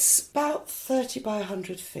house then? It's about 30 by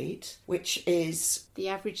 100 feet, which is the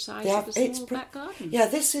average size of a small back garden. Yeah,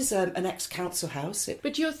 this is an ex-council house.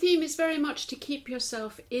 But your theme is very much to keep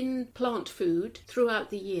yourself in plant food throughout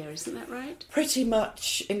the year, isn't that right? Pretty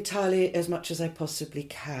much entirely, as much as I possibly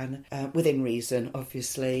can, within reason,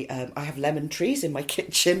 obviously. I have lemon trees in my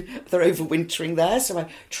kitchen. They're overwintering there, so I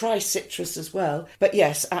try citrus as well. But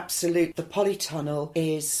yes, absolute. The polytunnel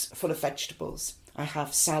is full of vegetables. I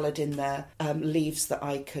have salad in there, leaves that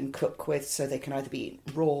I can cook with, so they can either be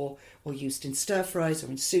eaten raw or used in stir-fries or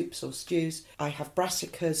in soups or stews. I have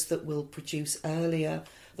brassicas that will produce earlier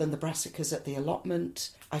than the brassicas at the allotment.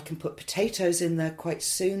 I can put potatoes in there quite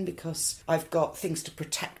soon because I've got things to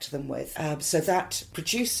protect them with. So that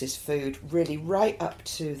produces food really right up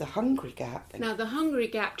to the hungry gap. Now, the hungry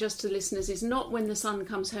gap, just to listeners, is not when the son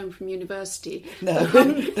comes home from university. No,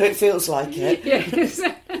 it feels like it. Yes.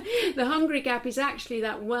 The hungry gap is actually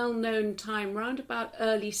that well-known time round about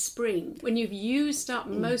early spring, when you've used up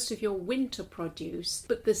most of your winter produce,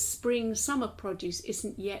 but the spring-summer produce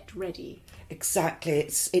isn't yet ready. Exactly.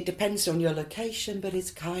 It depends on your location, but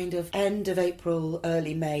it's kind of end of April,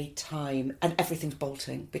 early May time, and everything's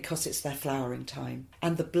bolting because it's their flowering time.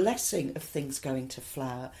 And the blessing of things going to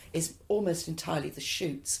flower is almost entirely the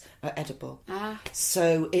shoots are edible.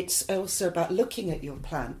 So it's also about looking at your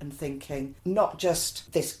plant and thinking, not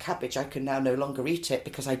just this cabbage, I can now no longer eat it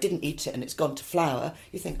because I didn't eat it and it's gone to flower.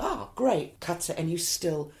 You think, great, cut it, and you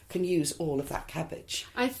still can use all of that cabbage.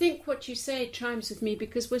 I think what you say chimes with me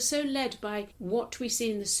because we're so led by what we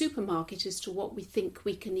see in the supermarket as to what we think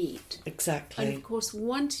we can eat. Exactly. And of course,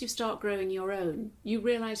 once you start growing your own, you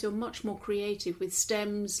realise you're much more creative with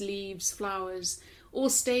stems, leaves, flowers, all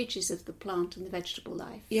stages of the plant and the vegetable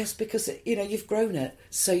life. Yes, because, you've grown it,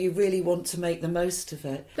 so you really want to make the most of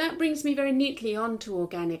it. That brings me very neatly on to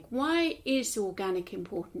organic. Why is organic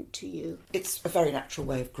important to you? It's a very natural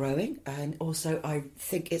way of growing, and also I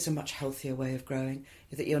think it's a much healthier way of growing,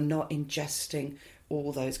 that you're not ingesting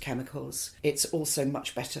all those chemicals. It's also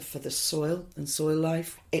much better for the soil and soil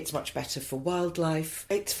life. It's much better for wildlife.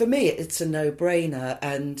 For me, it's a no-brainer.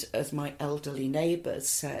 And as my elderly neighbours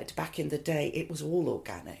said, back in the day, it was all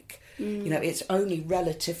organic. It's only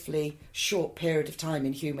relatively short period of time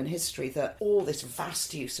in human history that all this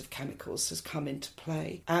vast use of chemicals has come into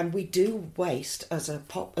play. And we do waste, as a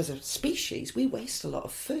species, we waste a lot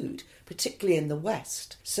of food, particularly in the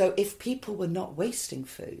West. So if people were not wasting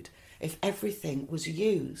food, if everything was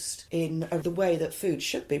used in the way that food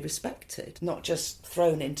should be respected, not just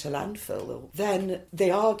thrown into landfill, then the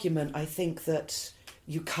argument, I think, that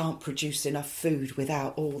you can't produce enough food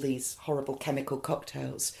without all these horrible chemical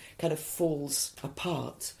cocktails kind of falls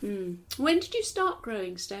apart. When did you start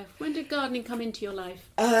growing, Steph? When did gardening come into your life?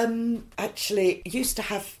 Actually, I used to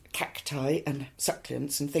have cacti and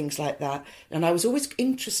succulents and things like that, and I was always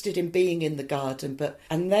interested in being in the garden,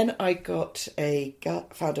 and then I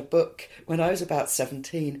found a book when I was about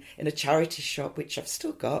 17 in a charity shop, which I've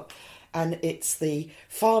still got, and it's the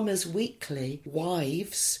Farmer's Weekly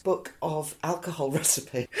Wives book of alcohol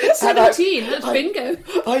recipe. 17, that's bingo.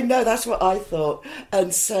 I know, that's what I thought.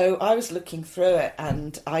 And so I was looking through it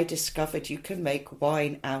and I discovered you can make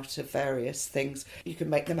wine out of various things. You can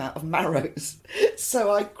make them out of marrows.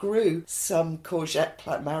 So I grew some courgette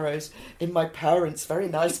plant marrows in my parents' very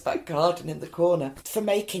nice back garden in the corner. For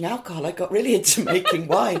making alcohol, I got really into making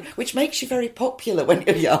wine, which makes you very popular when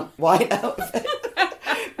you're young. Wine out of it.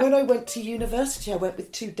 When I went to university, I went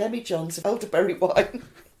with 2 demijohns of elderberry wine.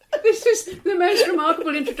 This is the most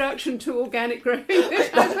remarkable introduction to organic growing that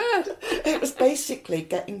I've heard. It was basically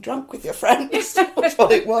getting drunk with your friends. That's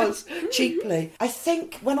what it was, cheaply. I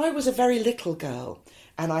think when I was a very little girl,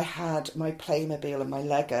 and I had my Playmobil and my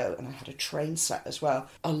Lego, and I had a train set as well.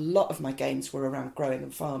 A lot of my games were around growing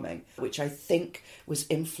and farming, which I think was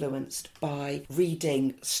influenced by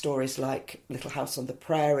reading stories like Little House on the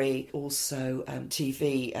Prairie, also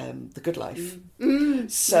TV, The Good Life.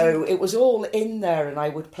 So it was all in there, and I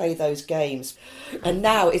would play those games. And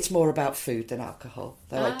now it's more about food than alcohol,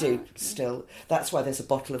 though I do still. That's why there's a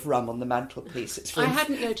bottle of rum on the mantelpiece. It's for I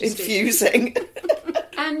hadn't noticed infusing.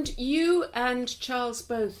 And you and Charles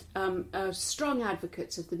both are strong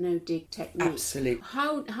advocates of the no-dig technique. Absolutely.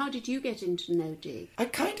 How did you get into no-dig? I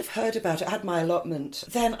kind of heard about it, I had my allotment.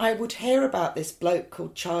 Then I would hear about this bloke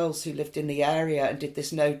called Charles who lived in the area and did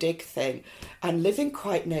this no-dig thing. And living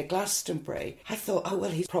quite near Glastonbury, I thought, oh,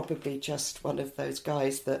 well, he's probably just one of those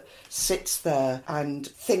guys that sits there and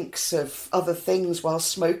thinks of other things while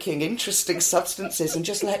smoking interesting substances and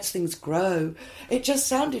just lets things grow. It just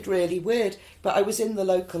sounded really weird. But I was in the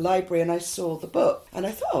local library and I saw the book and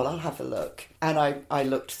I thought, oh, I'll have a look. And I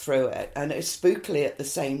looked through it, and it was spookily at the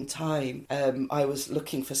same time. I was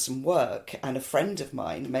looking for some work, and a friend of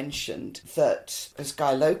mine mentioned that this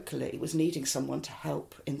guy locally was needing someone to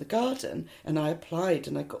help in the garden, and I applied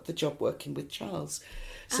and I got the job working with Charles.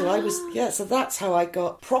 So so that's how I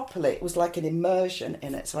got properly. It was like an immersion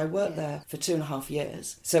in it. So I worked there for 2.5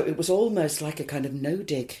 years. So it was almost like a kind of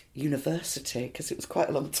no-dig university, because it was quite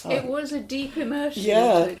a long time. It was a deep immersion.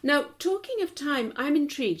 Yeah. Now, talking of time, I'm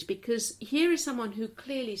intrigued, because here is someone who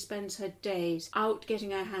clearly spends her days out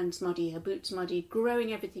getting her hands muddy, her boots muddy,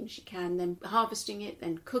 growing everything she can, then harvesting it,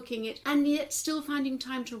 then cooking it, and yet still finding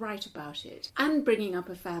time to write about it and bringing up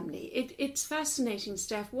a family. It's fascinating,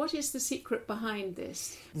 Steph. What is the secret behind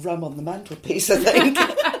this? Rum on the mantelpiece, I think.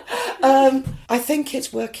 I think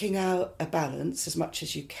it's working out a balance as much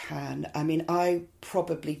as you can. I mean, I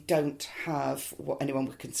probably don't have what anyone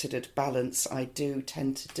would consider balance. I do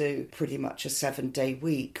tend to do pretty much a 7-day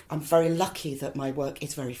week. I'm very lucky that my work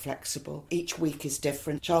is very flexible. Each week is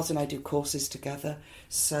different. Charles and I do courses together,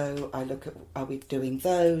 so I look at, are we doing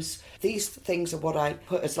those? These things are what I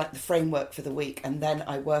put as like the framework for the week, and then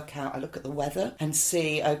I work out, I look at the weather and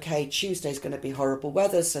see, okay, Tuesday's going to be horrible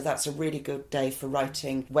weather, so that's a really good day for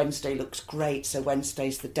writing. Wednesday looks great, so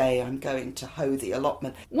Wednesday's the day I'm going to hoe the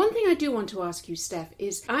allotment. One thing I do want to ask you, Steph,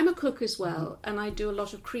 is I'm a cook as well, and I do a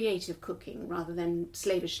lot of creative cooking rather than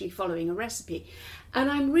slavishly following a recipe. And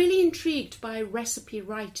I'm really intrigued by recipe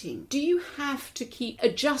writing. Do you have to keep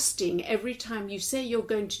adjusting every time you say you're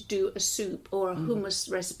going to do a soup or a hummus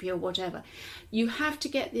recipe or whatever? You have to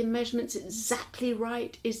get the measurements exactly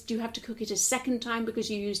right. Do you have to cook it a second time because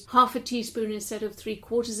you used half a teaspoon instead of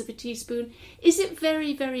 3/4 of a teaspoon? Is it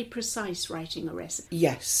very, very precise writing a recipe?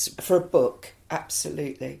 Yes, for a book.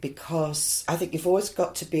 Absolutely, because I think you've always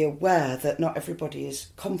got to be aware that not everybody is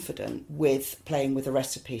confident with playing with a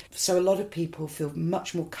recipe. So a lot of people feel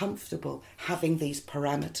much more comfortable having these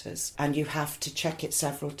parameters, and you have to check it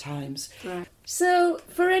several times. Right. So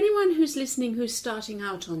for anyone who's listening who's starting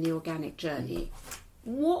out on the organic journey,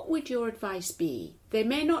 what would your advice be? They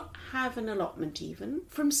may not have an allotment even.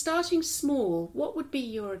 From starting small, what would be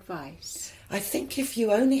your advice? I think if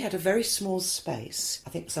you only had a very small space, I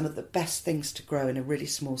think some of the best things to grow in a really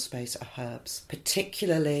small space are herbs,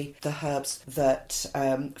 particularly the herbs that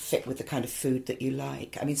fit with the kind of food that you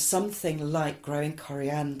like. I mean, something like growing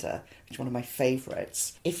coriander, which is one of my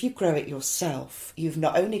favourites. If you grow it yourself, you've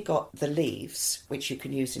not only got the leaves, which you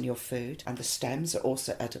can use in your food, and the stems are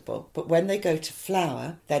also edible, but when they go to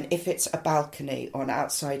flower, then if it's a balcony or an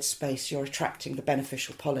outside space, you're attracting the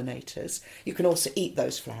beneficial pollinators. You can also eat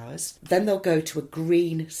those flowers. Then they'll go to a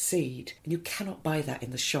green seed, and you cannot buy that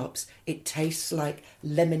in the shops. It tastes like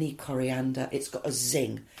lemony coriander. It's got a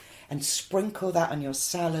zing. And sprinkle that on your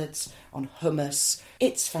salads, on hummus.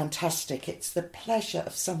 It's fantastic. It's the pleasure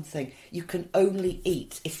of something you can only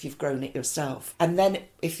eat if you've grown it yourself. And then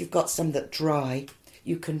if you've got some that dry,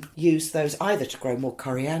 you can use those either to grow more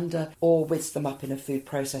coriander or whiz them up in a food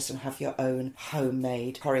processor and have your own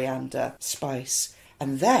homemade coriander spice.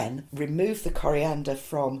 And then remove the coriander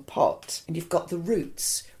from pot, and you've got the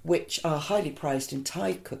roots, which are highly prized in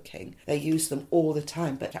Thai cooking. They use them all the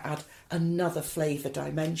time, but to add another flavour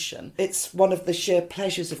dimension. It's one of the sheer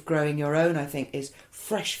pleasures of growing your own, I think, is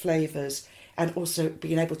fresh flavours and also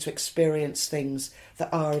being able to experience things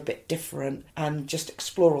that are a bit different and just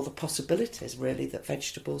explore all the possibilities, really, that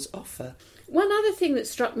vegetables offer. One other thing that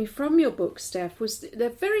struck me from your book, Steph, was the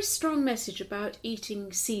very strong message about eating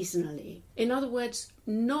seasonally. In other words,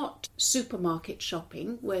 not supermarket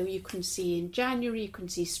shopping, where you can see in January, you can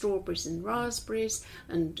see strawberries and raspberries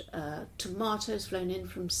and tomatoes flown in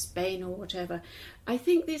from Spain or whatever. I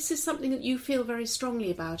think this is something that you feel very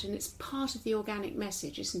strongly about, and it's part of the organic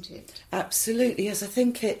message, isn't it? Absolutely, yes. I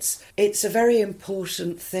think it's a very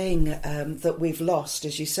important thing that we've lost,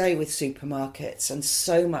 as you say, with supermarkets and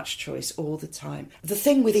so much choice all the time. The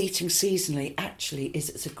thing with eating seasonally actually is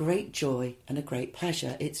it's a great joy and a great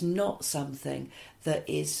pleasure. It's not something that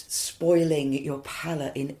is spoiling your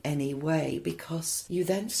palate in any way, because you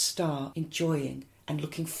then start enjoying and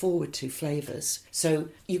looking forward to flavours. So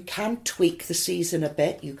you can tweak the season a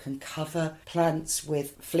bit. You can cover plants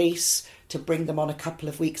with fleece to bring them on a couple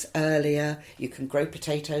of weeks earlier. You can grow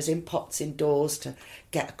potatoes in pots indoors to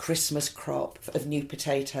get a Christmas crop of new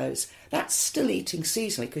potatoes. That's still eating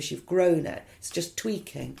seasonally because you've grown it. It's just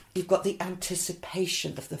tweaking. You've got the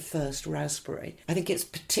anticipation of the first raspberry. I think it's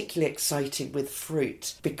particularly exciting with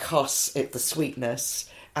fruit because of the sweetness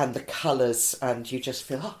and the colours, and you just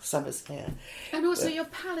feel, oh, summer's here. And also your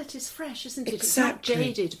palate is fresh, isn't it? Exactly. It's not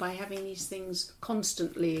jaded by having these things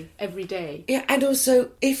constantly, every day. Yeah, and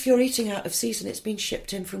also, if you're eating out of season, it's been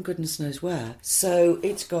shipped in from goodness knows where. So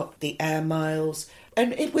it's got the air miles.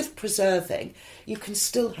 And with preserving, you can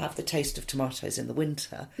still have the taste of tomatoes in the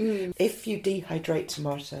winter. If you dehydrate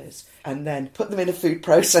tomatoes and then put them in a food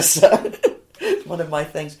processor... one of my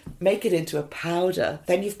things, make it into a powder.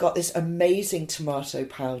 Then you've got this amazing tomato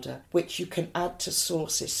powder, which you can add to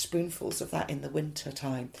sauces, spoonfuls of that in the winter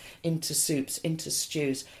time, into soups, into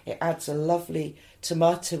stews. It adds a lovely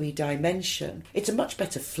tomatoey dimension. It's a much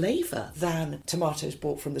better flavour than tomatoes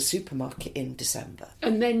bought from the supermarket in December.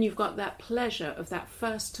 And then you've got that pleasure of that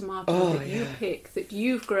first tomato you pick, that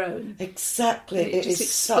you've grown. Exactly. It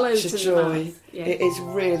is such a joy. Yeah. It is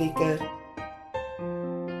really good.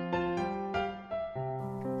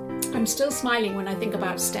 I'm still smiling when I think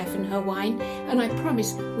about Steph and her wine, and I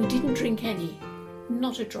promise we didn't drink any.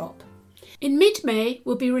 Not a drop. In mid-May,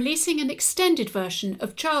 we'll be releasing an extended version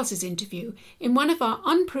of Charles's interview in one of our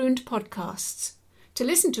unpruned podcasts. To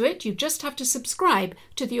listen to it, you just have to subscribe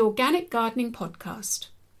to the Organic Gardening Podcast.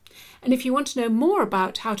 And if you want to know more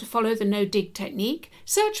about how to follow the no-dig technique,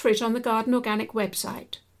 search for it on the Garden Organic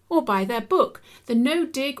website, or buy their book, The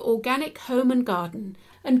No-Dig Organic Home and Garden,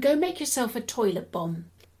 and go make yourself a toilet bomb.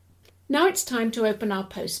 Now it's time to open our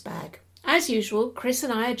post bag. As usual, Chris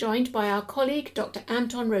and I are joined by our colleague Dr.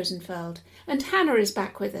 Anton Rosenfeld, and Hannah is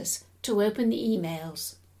back with us to open the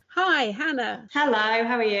emails. Hi, Hannah. Hello,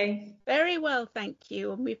 how are you? Very well, thank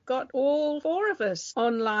you. And we've got all four of us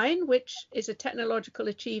online, which is a technological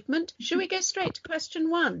achievement. Should we go straight to question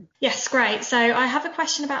one? Yes, great. So I have a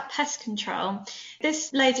question about pest control.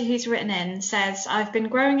 This lady who's written in says, I've been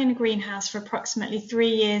growing in a greenhouse for approximately 3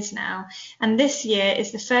 years now, and this year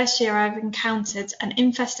is the first year I've encountered an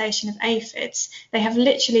infestation of aphids. They have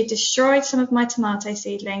literally destroyed some of my tomato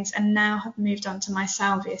seedlings and now have moved on to my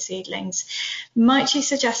salvia seedlings. Might you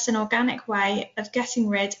suggest an organic way of getting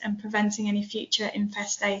rid and preventing any future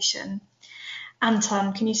infestation?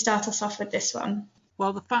 Anton, can you start us off with this one?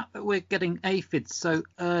 Well, the fact that we're getting aphids so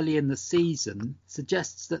early in the season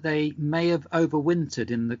suggests that they may have overwintered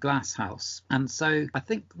in the glasshouse. And so I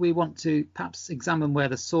think we want to perhaps examine where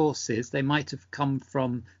the source is. They might have come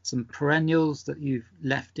from some perennials that you've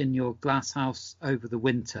left in your glasshouse over the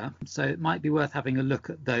winter. So it might be worth having a look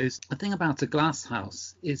at those. The thing about a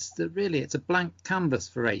glasshouse is that really it's a blank canvas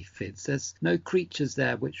for aphids. There's no creatures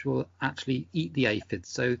there which will actually eat the aphids.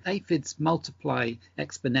 So aphids multiply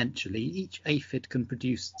exponentially. Each aphid can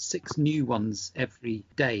produce 6 new ones every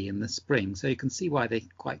day in the spring, so you can see why they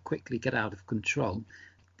quite quickly get out of control.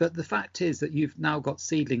 But the fact is that you've now got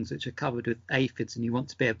seedlings which are covered with aphids and you want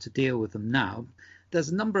to be able to deal with them now. There's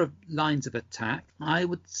a number of lines of attack. I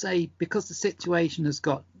would say because the situation has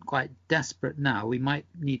got quite desperate now, we might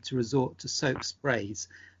need to resort to soap sprays.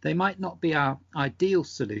 They might not be our ideal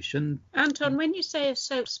solution. Anton, when you say a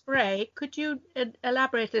soap spray, could you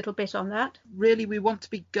elaborate a little bit on that? Really, we want to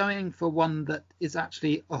be going for one that is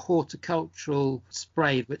actually a horticultural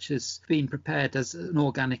spray which has been prepared as an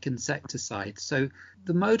organic insecticide. So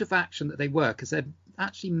the mode of action that they work is they're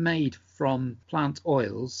actually made from plant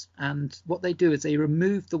oils, and what they do is they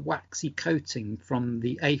remove the waxy coating from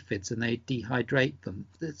the aphids and they dehydrate them.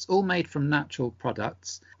 It's all made from natural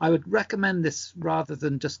products. I would recommend this rather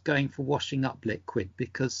than just going for washing up liquid,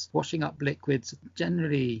 because washing up liquids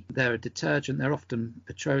generally they're a detergent, they're often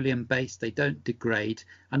petroleum based, they don't degrade,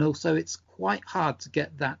 and also it's quite hard to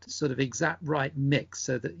get that sort of exact right mix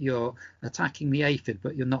so that you're attacking the aphid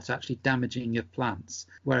but you're not actually damaging your plants.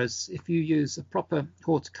 Whereas if you use a proper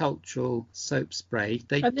horticultural soap spray,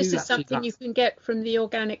 and this is something you can get from the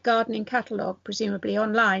Organic Gardening catalogue, presumably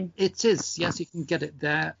online. It is, yes, you can get it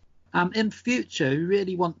there. In future, you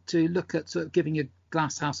really want to look at sort of giving your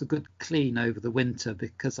glasshouse a good clean over the winter,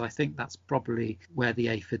 because I think that's probably where the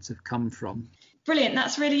aphids have come from. Brilliant,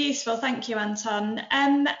 that's really useful. Thank you, Anton.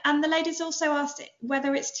 And the ladies also asked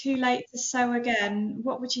whether it's too late to sow again.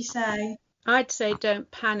 What would you say? I'd say don't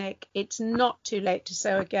panic. It's not too late to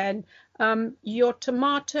sow again. Your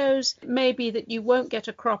tomatoes, may be that you won't get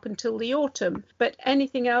a crop until the autumn, but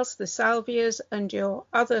anything else, the salvias and your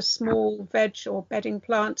other small veg or bedding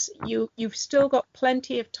plants, you've still got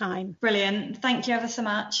plenty of time. Brilliant. Thank you ever so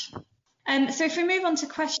much. So if we move on to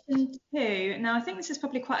question 2, now I think this is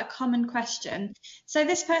probably quite a common question. So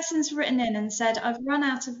this person's written in and said, I've run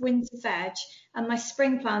out of winter veg and my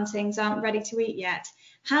spring plantings aren't ready to eat yet.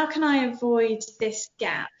 How can I avoid this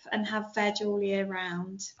gap and have veg all year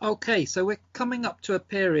round? Okay, so we're coming up to a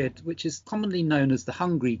period which is commonly known as the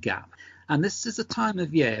hungry gap. And this is a time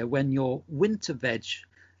of year when your winter veg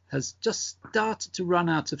has just started to run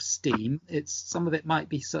out of steam. Some of it might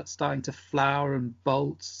be starting to flower and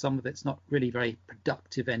bolt. Some of it's not really very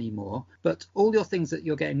productive anymore. But all your things that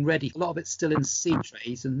you're getting ready, a lot of it's still in seed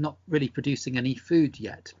trays and not really producing any food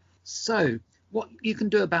yet. So what you can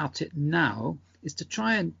do about it now is to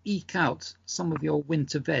try and eke out some of your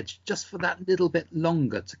winter veg just for that little bit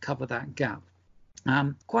longer to cover that gap.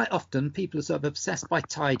 Quite often people are sort of obsessed by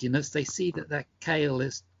tidiness. They see that their kale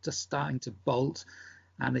is just starting to bolt,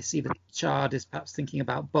 and they see the chard is perhaps thinking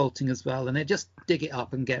about bolting as well, and they just dig it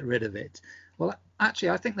up and get rid of it. Well,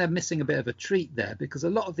 actually, I think they're missing a bit of a treat there, because a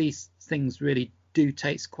lot of these things really do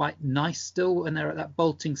taste quite nice still when they're at that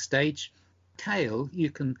bolting stage. Kale,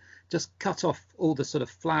 you can just cut off all the sort of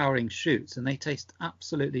flowering shoots and they taste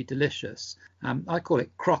absolutely delicious. I call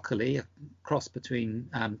it croccoli, a cross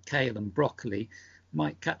between kale and broccoli.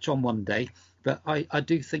 Might catch on one day, but I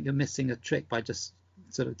do think you're missing a trick by just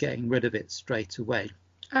sort of getting rid of it straight away.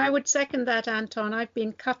 I would second that, Anton. I've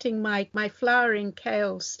been cutting my flowering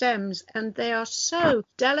kale stems, and they are so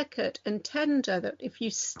delicate and tender that if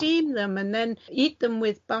you steam them and then eat them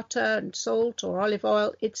with butter and salt or olive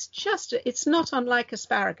oil, it's not unlike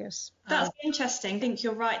asparagus. That's interesting. I think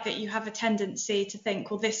you're right that you have a tendency to think,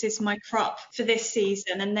 well, this is my crop for this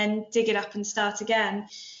season, and then dig it up and start again.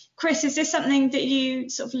 Chris, is this something that you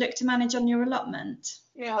sort of look to manage on your allotment?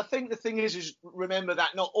 Yeah, I think the thing is remember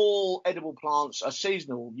that not all edible plants are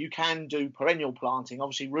seasonal. You can do perennial planting.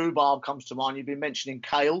 Obviously, rhubarb comes to mind. You've been mentioning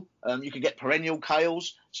kale. You can get perennial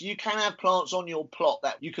kales. So you can have plants on your plot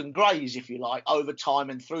that you can graze, if you like, over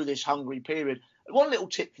time and through this hungry period. One little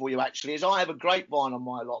tip for you, actually, is I have a grapevine on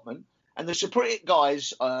my allotment. And the Cypriot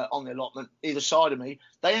guys on the allotment, either side of me,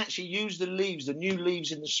 they actually use the leaves, the new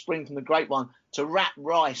leaves in the spring from the grapevine, to wrap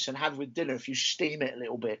rice and have with dinner if you steam it a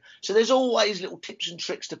little bit. So there's always little tips and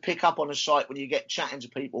tricks to pick up on a site when you get chatting to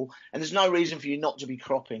people, and there's no reason for you not to be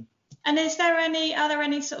cropping. And are there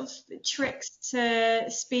any sort of tricks to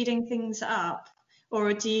speeding things up,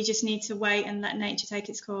 or do you just need to wait and let nature take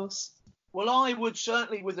its course? Well, I would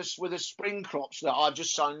certainly with the spring crops that I've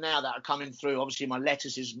just sown now that are coming through, obviously my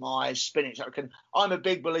lettuces, my spinach, I'm a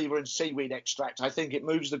big believer in seaweed extract. I think it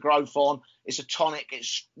moves the growth on. It's a tonic. It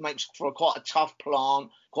makes for quite a tough plant,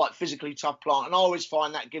 quite physically tough plant. And I always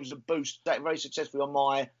find that gives a boost. That's very successfully on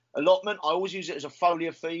my allotment. I always use it as a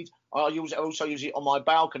foliar feed. I also use it on my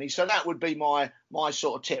balcony. So that would be my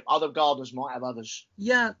sort of tip. Other gardeners might have others.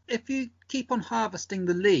 Yeah, if you keep on harvesting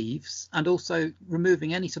the leaves and also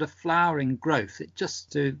removing any sort of flowering growth, it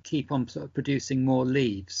just to keep on sort of producing more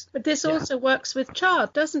leaves. But this also works with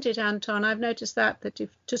chard, doesn't it, Anton? I've noticed that if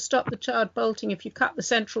to stop the chard bolting, if you cut the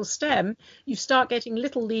central stem, you start getting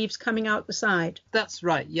little leaves coming out the side. That's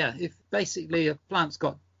right, yeah. If basically a plant's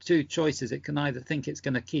got two choices, it can either think it's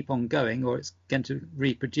going to keep on going or it's going to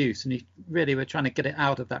reproduce, and we're trying to get it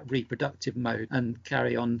out of that reproductive mode and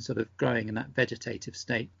carry on sort of growing in that vegetative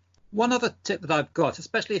state. One other tip that I've got,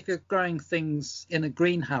 especially if you're growing things in a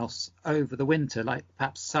greenhouse over the winter, like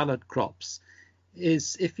perhaps salad crops,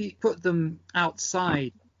 is if you put them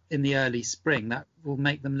outside in the early spring, that will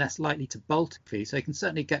make them less likely to bolt. So you can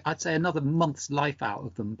certainly get, I'd say, another month's life out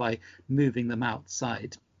of them by moving them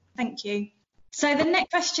outside. Thank you. So the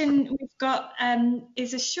next question we've got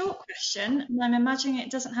is a short question, and I'm imagining it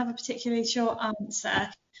doesn't have a particularly short answer.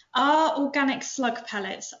 Are organic slug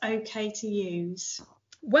pellets okay to use?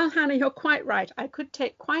 Well, Hannah, you're quite right. I could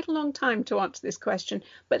take quite a long time to answer this question,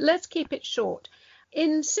 but let's keep it short.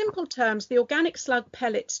 In simple terms, the organic slug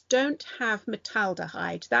pellets don't have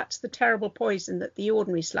metaldehyde. That's the terrible poison that the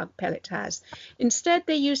ordinary slug pellet has. Instead,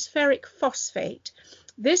 they use ferric phosphate.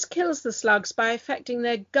 This kills the slugs by affecting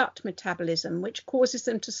their gut metabolism, which causes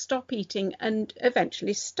them to stop eating and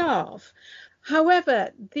eventually starve.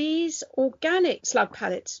 However, these organic slug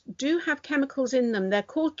pellets do have chemicals in them. They're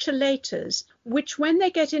called chelators, which when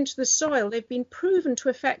they get into the soil, they've been proven to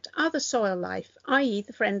affect other soil life, i.e.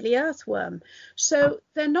 the friendly earthworm. So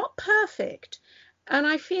they're not perfect. And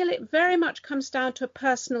I feel it very much comes down to a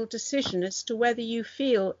personal decision as to whether you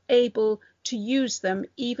feel able to use them,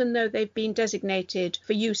 even though they've been designated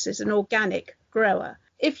for use as an organic grower.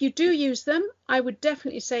 If you do use them, I would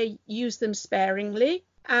definitely say use them sparingly.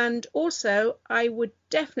 And also, I would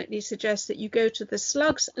definitely suggest that you go to the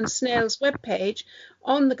Slugs and Snails webpage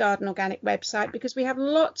on the Garden Organic website, because we have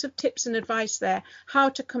lots of tips and advice there how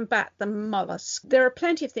to combat the mollusk. There are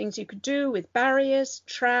plenty of things you could do with barriers,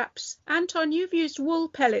 traps. Anton, you've used wool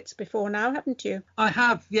pellets before now, haven't you? I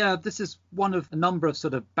have, yeah. This is one of a number of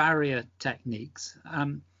sort of barrier techniques.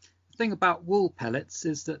 The thing about wool pellets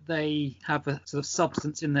is that they have a sort of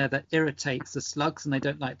substance in there that irritates the slugs and they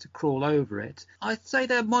don't like to crawl over it. I'd say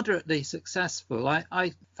they're moderately successful.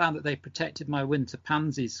 I found that they protected my winter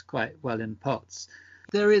pansies quite well in pots.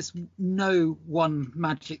 There is no one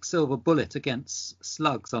magic silver bullet against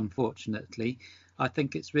slugs, unfortunately. I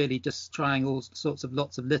think it's really just trying all sorts of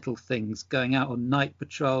lots of little things, going out on night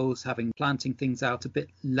patrols, planting things out a bit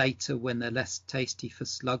later when they're less tasty for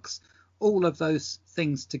slugs. All of those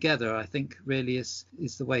things together, I think, really is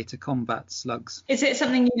the way to combat slugs. Is it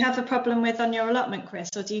something you have a problem with on your allotment,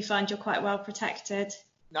 Chris, or do you find you're quite well protected?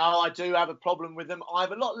 No, I do have a problem with them. I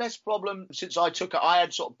have a lot less problem since I took it. I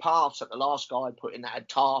had sort of paths that the last guy put in that had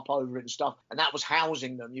tarp over it and stuff, and that was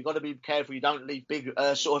housing them. You've got to be careful you don't leave big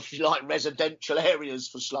sort of, if you like, residential areas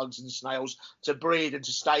for slugs and snails to breed and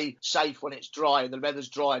to stay safe when it's dry and the weather's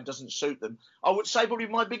dry and doesn't suit them. I would say probably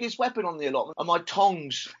my biggest weapon on the allotment are my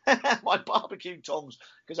tongs, my barbecue tongs,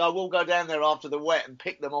 because I will go down there after the wet and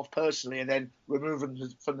pick them off personally and then remove them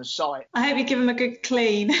from the site. I hope you give them a good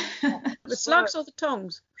clean. The slugs or the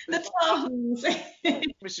tongs? The tongs.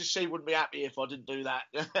 Mrs. C wouldn't be happy if I didn't do that.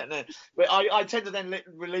 But I tend to then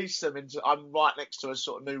release them into. I'm right next to a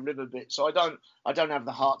sort of new river bit, so I don't have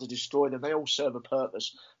the heart to destroy them. They all serve a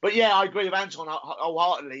purpose. But yeah, I agree with Anton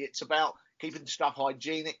wholeheartedly. It's about keeping stuff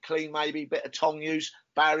hygienic, clean, maybe bit of tong use,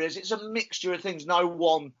 barriers. It's a mixture of things. No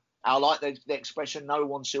one, I like the expression, no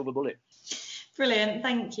one silver bullet. Brilliant,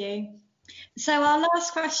 thank you. So our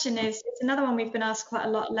last question it's another one we've been asked quite a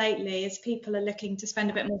lot lately, as people are looking to spend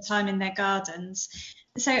a bit more time in their gardens.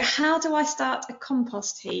 So how do I start a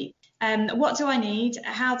compost heap? What do I need?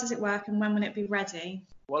 How does it work? And when will it be ready?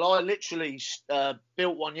 Well, I literally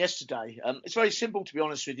built one yesterday. It's very simple, to be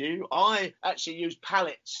honest with you. I actually used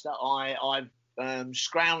pallets that I've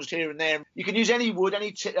scrounged here and there. You can use any wood,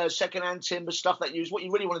 any second-hand timber, stuff that you use. What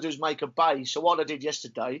you really want to do is make a base. So what I did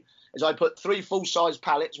yesterday is I put 3 full-size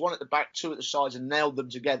pallets, 1 at the back, 2 at the sides, and nailed them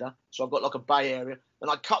together. So I've got like a bay area. Then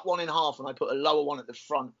I cut one in half and I put a lower one at the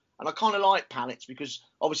front. And I kind of like pallets because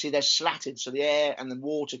obviously they're slatted so the air and the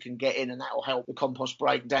water can get in and that will help the compost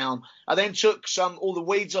break down. I then took all the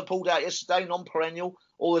weeds I pulled out yesterday, non-perennial,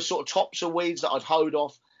 all the sort of tops of weeds that I'd hoed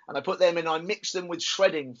off, and I put them in. I mixed them with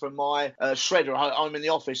shredding from my shredder. I'm in the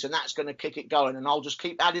office, and that's going to kick it going. And I'll just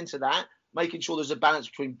keep adding to that, making sure there's a balance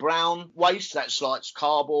between brown waste, that's like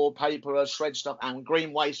cardboard, paper, shred stuff, and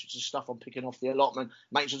green waste, which is stuff I'm picking off the allotment.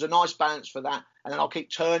 Make sure there's a nice balance for that. And then I'll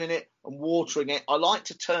keep turning it and watering it. I like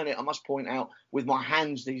to turn it, I must point out, with my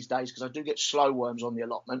hands these days, because I do get slow worms on the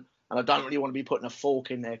allotment. And I don't really want to be putting a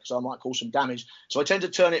fork in there because I might cause some damage. So I tend to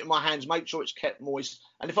turn it in my hands, make sure it's kept moist.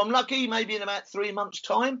 And if I'm lucky, maybe in about 3 months'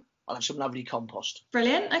 time, I'll have some lovely compost.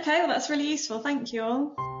 Brilliant. Okay, well, that's really useful. Thank you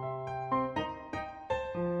all.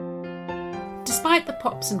 Despite the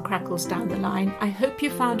pops and crackles down the line, I hope you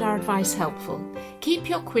found our advice helpful. Keep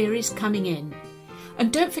your queries coming in.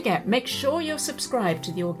 And don't forget, make sure you're subscribed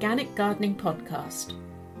to the Organic Gardening Podcast.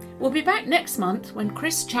 We'll be back next month when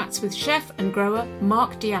Chris chats with chef and grower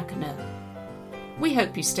Mark Diacono. We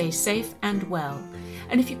hope you stay safe and well.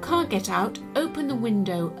 And if you can't get out, open the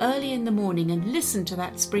window early in the morning and listen to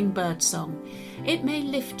that spring bird song. It may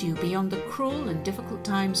lift you beyond the cruel and difficult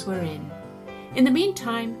times we're in. In the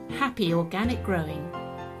meantime, happy organic growing.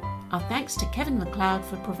 Our thanks to Kevin MacLeod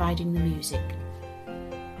for providing the music.